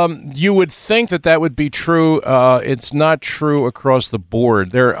 You would think that would be true. It's not true across the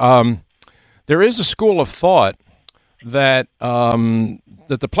board. There is a school of thought that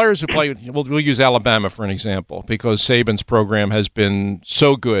that the players who play, we'll use Alabama for an example, because Saban's program has been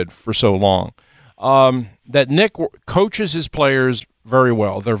so good for so long, that Nick coaches his players very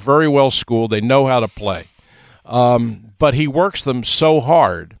well. They're very well schooled. They know how to play. But he works them so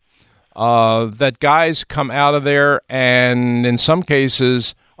hard that guys come out of there and in some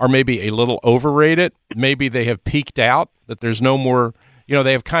cases are maybe a little overrated. Maybe they have peaked out, that there's no more,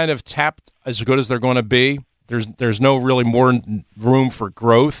 they have kind of tapped as good as they're going to be. There's no really more room for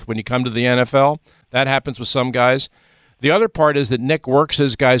growth when you come to the NFL. That happens with some guys. The other part is that Nick works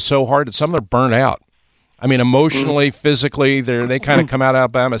his guys so hard that some of them are burnt out. I mean, emotionally, physically, they kind of come out of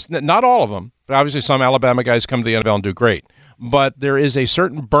Alabama. Not all of them, but obviously some Alabama guys come to the NFL and do great. But there is a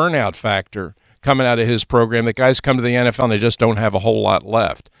certain burnout factor coming out of his program that guys come to the NFL and they just don't have a whole lot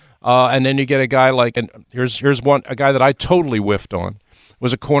left. And then you get a guy like, and here's a guy that I totally whiffed on,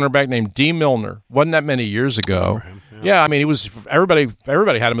 was a cornerback named Dee Milner. Wasn't that many years ago. Yeah, I mean, he was everybody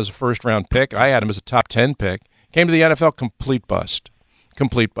had him as a first-round pick. I had him as a top 10 pick. Came to the NFL, complete bust.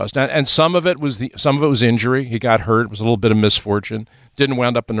 And some of it was injury. He got hurt. It was a little bit of misfortune. Didn't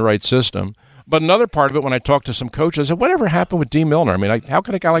wound up in the right system. But another part of it, when I talked to some coaches, I said, whatever happened with Dee Milner? I mean, how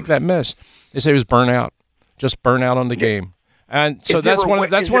could a guy like that miss? They say he was burnt out on the game. And so that's one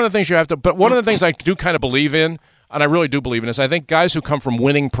of the things you have to – but one of the things I do kind of believe in, and I really do believe in this, I think guys who come from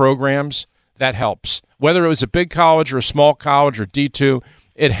winning programs, that helps. Whether it was a big college or a small college or D2,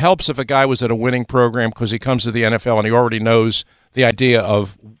 it helps if a guy was at a winning program because he comes to the NFL and he already knows the idea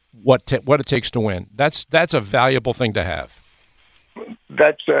of what it takes to win. That's a valuable thing to have.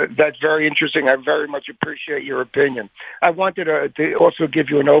 That's very interesting. I very much appreciate your opinion. I wanted to also give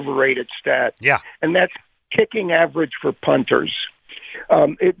you an overrated stat. Yeah. And that's kicking average for punters.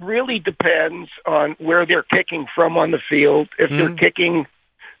 It really depends on where they're kicking from on the field. If they're kicking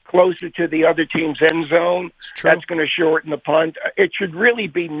closer to the other team's end zone, that's going to shorten the punt. It should really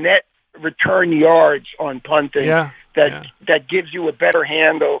be net return yards on punting that gives you a better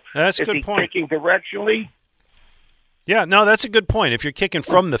handle. That's a if good he's point. Kicking directionally. Yeah, no, that's a good point. If you're kicking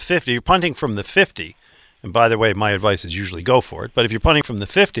from the 50, you're punting from the 50. And by the way, my advice is usually go for it. But if you're punting from the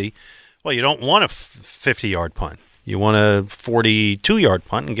 50, well, you don't want a 50-yard punt. You want a 42-yard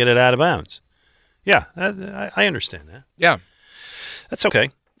punt and get it out of bounds. Yeah, I understand that. Yeah. That's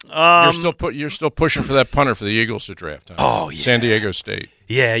okay. You're still pushing for that punter for the Eagles to draft. Huh? Oh, yeah. San Diego State.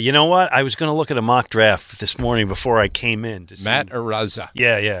 Yeah, you know what? I was going to look at a mock draft this morning before I came in. To Matt Araiza.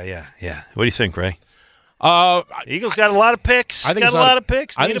 Yeah. What do you think, Ray? Eagles got a lot of picks. I think got a lot of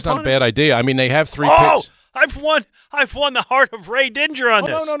picks. I think it's not a bad idea. I mean, they have 3 picks. picks. I've won the heart of Ray Dinger on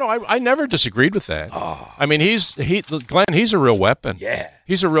this. No. I never disagreed with that. I mean, Glenn, he's a real weapon. Yeah.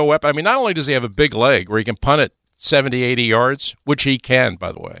 He's a real weapon. I mean, not only does he have a big leg where he can punt it 70, 80 yards, which he can,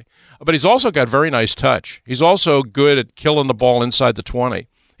 by the way, but he's also got very nice touch. He's also good at killing the ball inside the 20.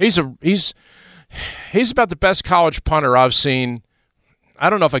 He's about the best college punter I've seen. I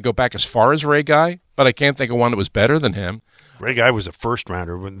don't know if I go back as far as Ray Guy, but I can't think of one that was better than him. Ray Guy was a first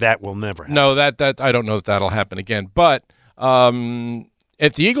rounder. That will never happen. No, that I don't know if that'll happen again. But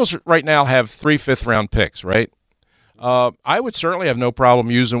if the Eagles right now have 3 fifth-round picks, right, I would certainly have no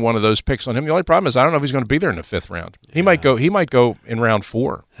problem using one of those picks on him. The only problem is I don't know if he's going to be there in the 5th round. He might go in round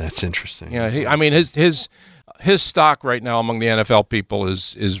 4. That's interesting. Yeah, I mean his stock right now among the NFL people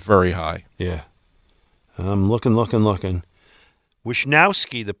is very high. Yeah. I'm looking.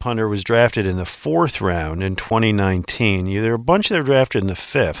 Wisnowski, the punter, was drafted in the 4th round in 2019. There were a bunch that were drafted in the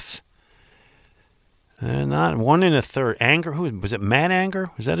 5th. Not one in the 3rd. Anger, who was it? Matt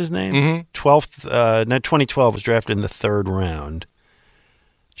Anger, was that his name? Mm-hmm. 2012 was drafted in the 3rd round.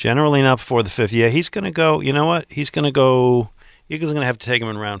 Generally not before the 5th. Yeah, he's going to go. You know what? He's going to go. Eagles are going to have to take him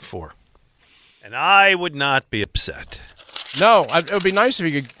in round 4, and I would not be upset. No, it would be nice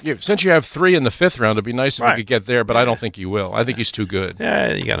if you could. Since you have 3 in the 5th round, it'd be nice if you could get there. But I don't think you will. I think he's too good.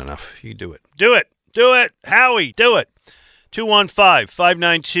 Yeah, you got enough. You can do it. Do it, Howie. Do it.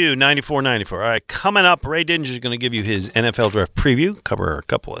 215-592-9494. All right, coming up, Ray Dinger is going to give you his NFL draft preview, cover a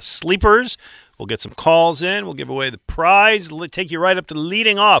couple of sleepers. We'll get some calls in. We'll give away the prize, take you right up to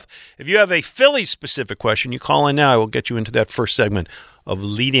leading off. If you have a Philly-specific question, you call in now. I will get you into that first segment of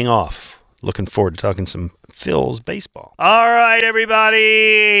leading off. Looking forward to talking some Phil's baseball. All right,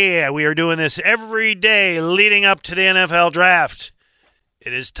 everybody. We are doing this every day leading up to the NFL draft.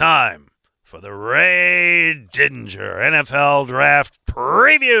 It is time for the Ray Dinger NFL Draft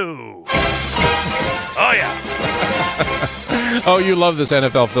Preview. Oh, yeah. Oh, you love this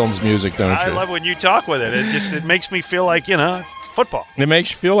NFL Films music, don't you? I love when you talk with it. It makes me feel like, football. It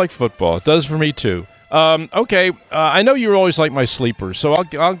makes you feel like football. It does for me, too. Okay, I know you always like my sleepers, so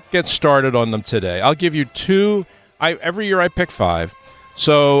I'll get started on them today. I'll give you 2. Every year I pick 5.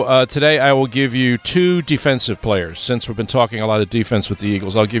 So today I will give you 2 defensive players. Since we've been talking a lot of defense with the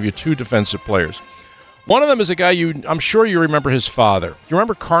Eagles, I'll give you 2 defensive players. One of them is a guy I'm sure you remember his father. You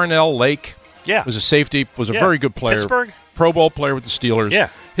remember Carnell Lake? Yeah. Was a safety, was a very good player. Pittsburgh? Pro Bowl player with the Steelers. Yeah.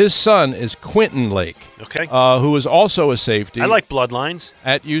 His son is Quentin Lake. Okay. Who is also a safety. I like bloodlines.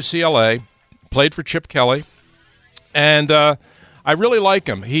 At UCLA. Played for Chip Kelly. And I really like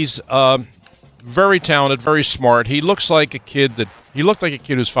him. He's very talented, very smart. He looks like a kid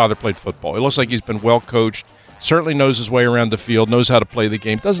whose father played football. He looks like he's been well coached, certainly knows his way around the field, knows how to play the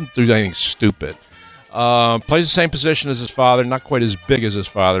game, doesn't do anything stupid. Plays the same position as his father, not quite as big as his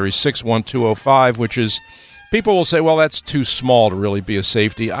father. He's 6'1", 205, which is, people will say, well, that's too small to really be a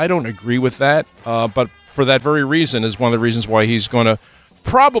safety. I don't agree with that, but for that very reason is one of the reasons why he's going to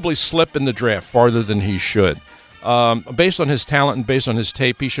probably slip in the draft farther than he should. Based on his talent and based on his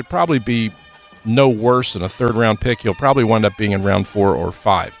tape, he should probably be no worse than a 3rd-round pick. He'll probably wind up being in round 4 or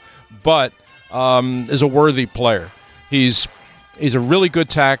 5. But is a worthy player. He's a really good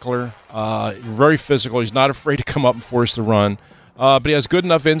tackler, very physical. He's not afraid to come up and force the run. But he has good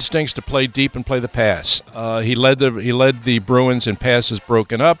enough instincts to play deep and play the pass. He led the Bruins in passes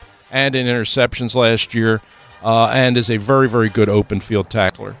broken up and in interceptions last year. And is a very, very good open field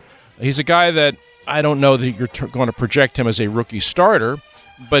tackler. He's a guy that I don't know that you're going to project him as a rookie starter,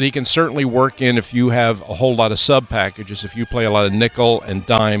 but he can certainly work in if you have a whole lot of sub packages. If you play a lot of nickel and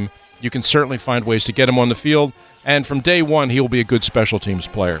dime, you can certainly find ways to get him on the field. And from day one, he will be a good special teams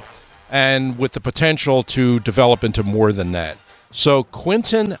player, and with the potential to develop into more than that. So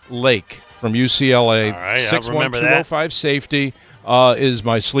Quentin Lake from UCLA, All right, 6'1", 205 safety, is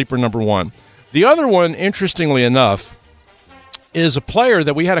my sleeper number one. The other one, interestingly enough, is a player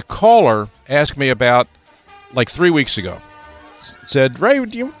that we had a caller ask me about like 3 weeks ago. Said, Ray,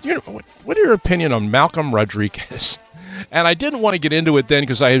 what are your opinion on Malcolm Rodriguez? And I didn't want to get into it then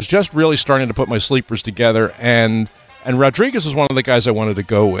because I was just really starting to put my sleepers together, and Rodriguez was one of the guys I wanted to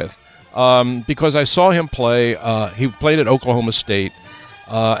go with because I saw him play. He played at Oklahoma State,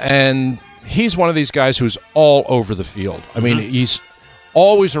 and he's one of these guys who's all over the field. I mean, he's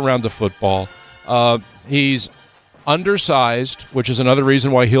always around the football. He's undersized, which is another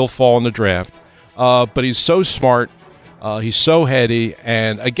reason why he'll fall in the draft, but he's so smart. He's so heady,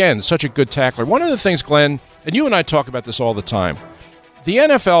 and again, such a good tackler. One of the things, Glenn, and you and I talk about this all the time, the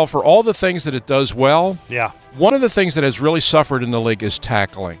NFL, for all the things that it does well, one of the things that has really suffered in the league is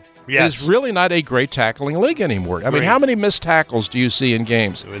tackling. Yes. It's really not a great tackling league anymore. I mean, how many missed tackles do you see in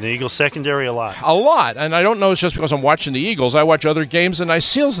games? In the Eagles secondary, a lot. A lot, and I don't know it's just because I'm watching the Eagles. I watch other games, and I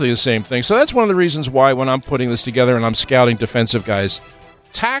see the same thing. So that's one of the reasons why when I'm putting this together and I'm scouting defensive guys,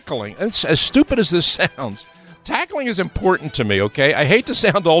 tackling, it's as stupid as this sounds, tackling is important to me, okay? I hate to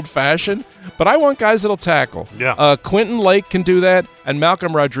sound old-fashioned, but I want guys that'll tackle. Yeah. Quentin Lake can do that, and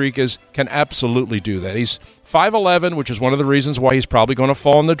Malcolm Rodriguez can absolutely do that. He's 5'11", which is one of the reasons why he's probably going to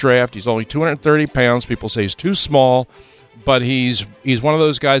fall in the draft. He's only 230 pounds. People say he's too small, but he's one of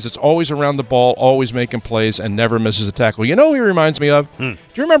those guys that's always around the ball, always making plays, and never misses a tackle. You know who he reminds me of? Do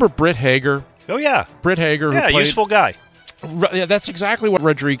you remember Britt Hager? Oh, yeah. Britt Hager. Yeah, who played, useful guy. Yeah, that's exactly what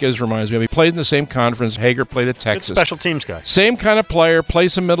Rodriguez reminds me of. He played in the same conference. Hager played at Texas. Good special teams guy. Same kind of player,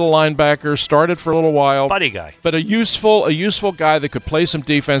 plays some middle linebacker, started for a little while. Buddy guy. But a useful guy that could play some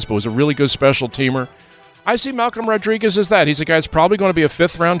defense but was a really good special teamer. I see Malcolm Rodriguez as that. He's a guy that's probably going to be a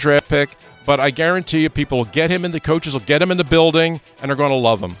fifth-round draft pick, but I guarantee you people will get him in, the coaches will get him in the building, and they're going to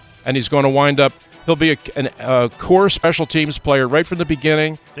love him. And he's going to wind up, he'll be a core special teams player right from the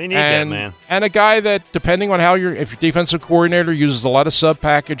beginning. They need that, man. And a guy that, depending on if your defensive coordinator uses a lot of sub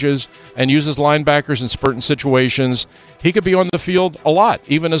packages and uses linebackers in certain situations, he could be on the field a lot,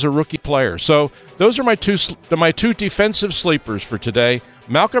 even as a rookie player. So those are my two defensive sleepers for today.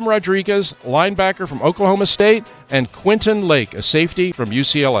 Malcolm Rodriguez, linebacker from Oklahoma State, and Quentin Lake, a safety from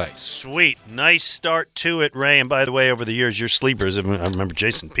UCLA. Sweet. Nice start to it, Ray. And by the way, over the years, your sleepers, I remember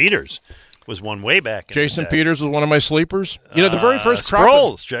Jason Peters was one way back. Jason Peters was one of my sleepers. You know, the very first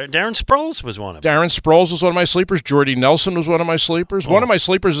Sproles. Darren Sproles was one of them. Darren Sproles was one of my sleepers. Jordy Nelson was one of my sleepers. One of my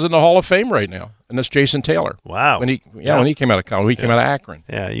sleepers is in the Hall of Fame right now, and that's Jason Taylor. Wow. When he came out of college, he came out of Akron.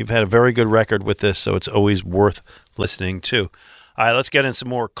 Yeah, you've had a very good record with this, so it's always worth listening to. All right, let's get in some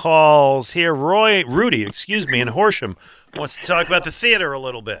more calls here. Rudy, in Horsham wants to talk about the theater a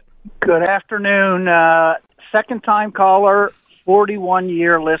little bit. Good afternoon. Second-time caller,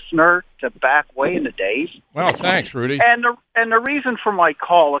 41-year listener to back way in the days. Wow, thanks, Rudy. And the reason for my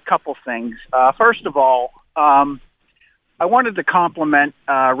call, a couple things. First of all, I wanted to compliment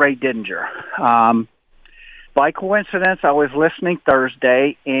Ray Didinger. By coincidence, I was listening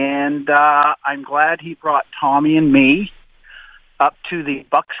Thursday, and I'm glad he brought Tommy and me up to the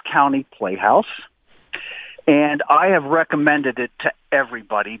Bucks County Playhouse. And I have recommended it to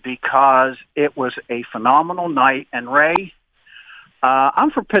everybody because it was a phenomenal night. And Ray,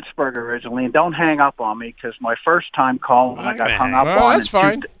 I'm from Pittsburgh originally, and don't hang up on me because my first time calling I got hung up on that's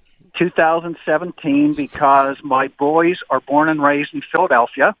fine. 2017 because my boys are born and raised in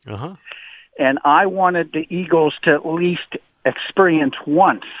Philadelphia. Uh-huh. And I wanted the Eagles to at least experience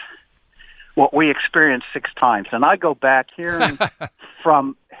once what we experienced 6 times. And I go back here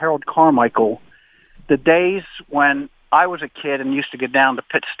from Harold Carmichael, the days when I was a kid and used to get down to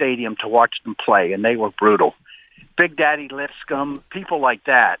Pitt Stadium to watch them play, and they were brutal. Big Daddy Lipscomb, people like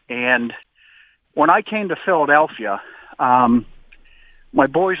that. And when I came to Philadelphia, my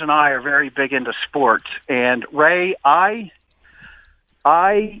boys and I are very big into sports. And Ray, my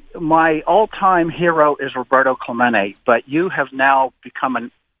all-time hero is Roberto Clemente, but you have now become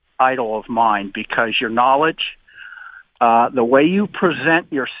an idol of mine because your knowledge, the way you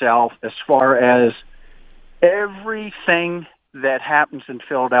present yourself as far as everything that happens in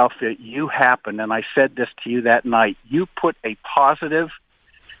Philadelphia, you happen, and I said this to you that night, you put a positive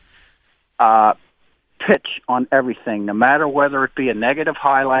pitch on everything, no matter whether it be a negative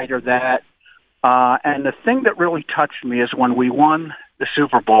highlight or that. And the thing that really touched me is when we won the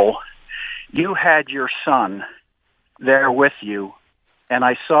Super Bowl, you had your son there with you, and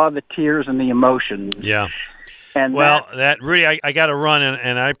I saw the tears and the emotions. Yeah. And Rudy, I got to run,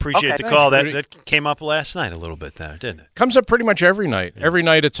 and I appreciate the call. That came up last night a little bit there, didn't it? Comes up pretty much every night. Yeah. Every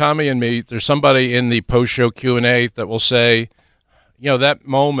night at Tommy and me, there's somebody in the post-show Q&A that will say, that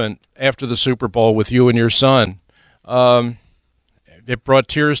moment after the Super Bowl with you and your son, it brought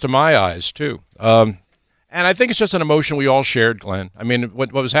tears to my eyes, too. And I think it's just an emotion we all shared, Glenn. I mean,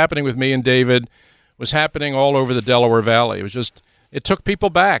 what was happening with me and David was happening all over the Delaware Valley. It was just, it took people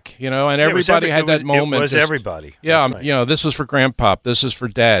back, and everybody had that moment. It was everybody. Yeah, right. This was for Grandpop. This is for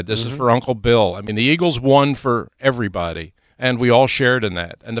Dad. This is for Uncle Bill. I mean, the Eagles won for everybody, and we all shared in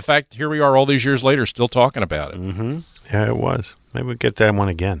that. And the fact, here we are all these years later still talking about it. Mm-hmm. Yeah, it was. Maybe we'll get that one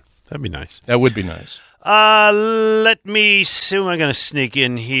again. That'd be nice. That would be nice. Let me see. Who am I going to sneak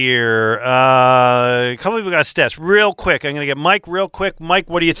in here? A couple people got stats. Real quick. I'm going to get Mike real quick. Mike,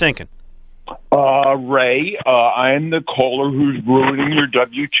 what are you thinking? Ray, I am the caller who's ruining your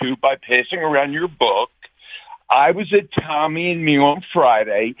W-2 by passing around your book. I was at Tommy and Me on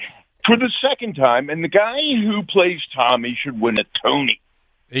Friday for the second time, and the guy who plays Tommy should win a Tony.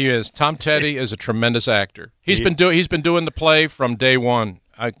 He is. Tom Petty is a tremendous actor. He's been doing the play from day one.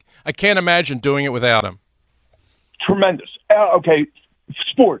 I can't imagine doing it without him. Tremendous. Okay,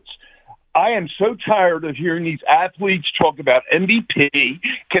 sports. I am so tired of hearing these athletes talk about MVP.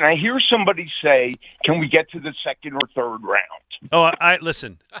 Can I hear somebody say, can we get to the second or third round? Oh,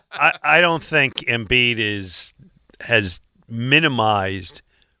 listen, I don't think Embiid has minimized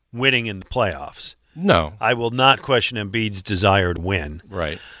winning in the playoffs. No. I will not question Embiid's desire to win.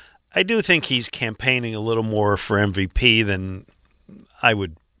 Right. I do think he's campaigning a little more for MVP than I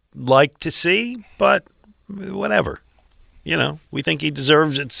would like to see, but whatever. We think he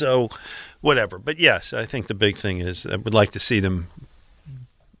deserves it, so whatever. But yes, I think the big thing is I would like to see them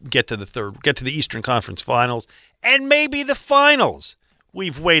get to the Eastern Conference Finals, and maybe the finals.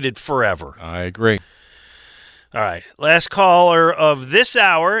 We've waited forever. I agree. All right, last caller of this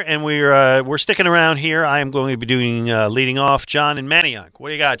hour, and we're sticking around here. I am going to be doing leading off. John in Manayunk. What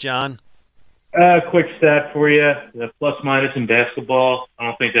do you got, John? Quick stat for you. Plus minus in basketball. I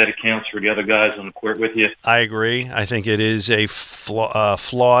don't think that accounts for the other guys on the court with you. I agree. I think it is a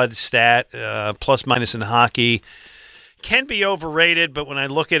flawed stat. Plus minus in hockey can be overrated, but when I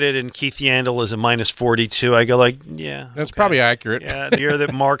look at it and Keith Yandel is a minus 42, I go like, yeah. That's probably accurate. Yeah, the year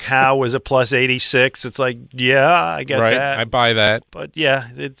that Mark Howe was a plus 86, it's like, yeah, I get that. I buy that. But yeah,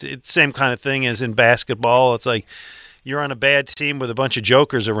 it's the same kind of thing as in basketball. It's like, you're on a bad team with a bunch of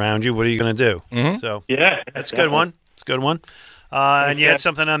jokers around you. What are you going to do? Mm-hmm. So yeah, that's a good one. It's a good one. And you had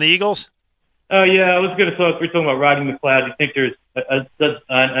something on the Eagles? Oh, yeah, I was going to talk. We're talking about riding the cloud. You think there's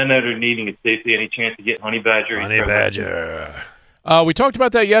I know they're needing it safely. Any chance to get Honey Badger? Honey Badger. We talked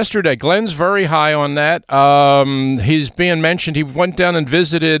about that yesterday. Glenn's very high on that. He's being mentioned. He went down and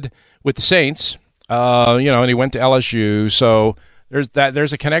visited with the Saints, and he went to LSU. So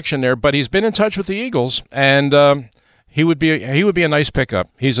there's a connection there. But he's been in touch with the Eagles, and he would be a nice pickup.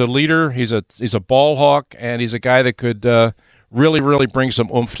 He's a leader. He's a ball hawk, and he's a guy that could really, really bring some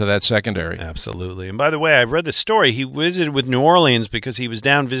oomph to that secondary. Absolutely. And by the way, I read the story. He visited with New Orleans because he was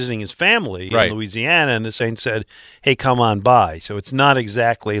down visiting his family in Louisiana, and the Saints said, hey, come on by. So it's not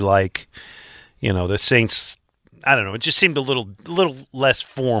exactly like, the Saints, I don't know. It just seemed a little less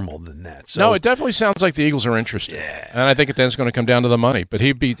formal than that. So, no, it definitely sounds like the Eagles are interested. Yeah. And I think then it's going to come down to the money. But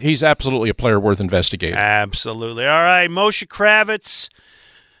he's absolutely a player worth investigating. Absolutely. All right, Moshe Kravitz.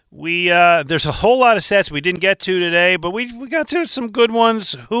 There's a whole lot of stats we didn't get to today, but we got to some good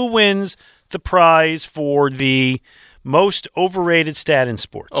ones. Who wins the prize for the most overrated stat in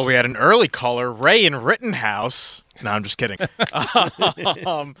sports? Oh, we had an early caller, Ray in Rittenhouse. No, I'm just kidding.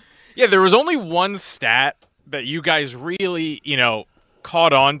 Yeah, there was only one stat that you guys really,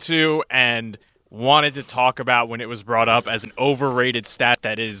 caught on to and wanted to talk about when it was brought up as an overrated stat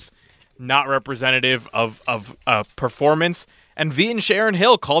that is not representative of performance. And V and Sharon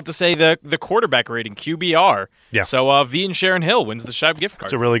Hill called to say the quarterback rating, QBR. Yeah. So V and Sharon Hill wins the Scheib gift card.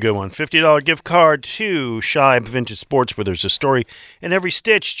 It's a really good one. $50 gift card to Scheib Vintage Sports, where there's a story in every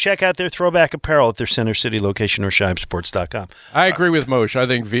stitch. Check out their throwback apparel at their Center City location or ScheibSports.com. I agree with Moshe. I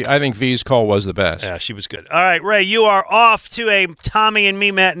think V's call was the best. Yeah, she was good. All right, Ray, you are off to a Tommy and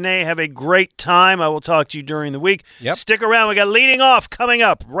Me matinee. Have a great time. I will talk to you during the week. Yep. Stick around. We got Leading Off coming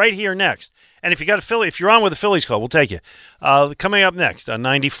up right here next. And if you got a Philly, if you're on with a Phillies call, we'll take you. Coming up next on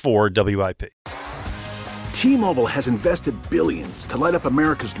 94 WIP. T-Mobile has invested billions to light up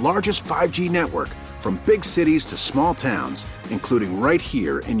America's largest 5G network, from big cities to small towns, including right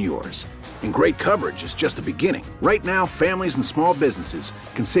here in yours. And great coverage is just the beginning. Right now, families and small businesses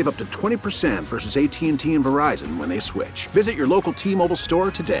can save up to 20% versus AT&T and Verizon when they switch. Visit your local T-Mobile store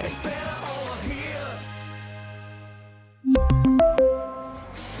today.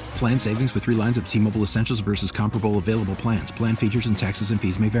 Plan savings with 3 lines of T-Mobile Essentials versus comparable available plans. Plan features and taxes and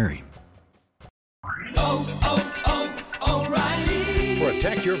fees may vary. O'Reilly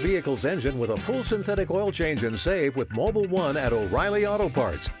vehicle's engine with a full synthetic oil change and save with Mobil 1 at O'Reilly Auto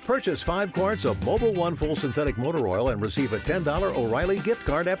Parts. Purchase 5 quarts of Mobil 1 full synthetic motor oil and receive a $10 O'Reilly gift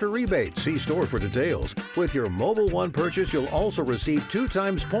card after rebate. See store for details. With your Mobil 1 purchase, you'll also receive 2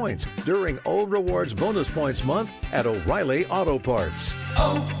 times points during O Rewards Bonus Points Month at O'Reilly Auto Parts.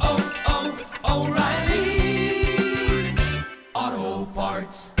 O'Reilly Auto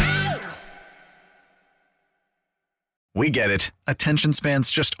Parts. We get it. Attention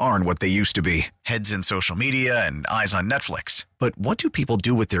spans just aren't what they used to be. Heads in social media and eyes on Netflix. But what do people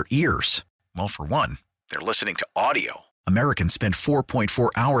do with their ears? Well, for one, they're listening to audio. Americans spend 4.4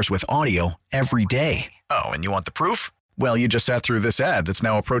 hours with audio every day. Oh, and you want the proof? Well, you just sat through this ad that's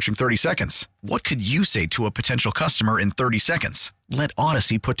now approaching 30 seconds. What could you say to a potential customer in 30 seconds? Let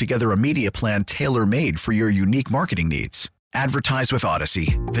Odyssey put together a media plan tailor-made for your unique marketing needs. Advertise with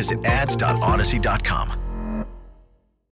Odyssey. Visit ads.odyssey.com.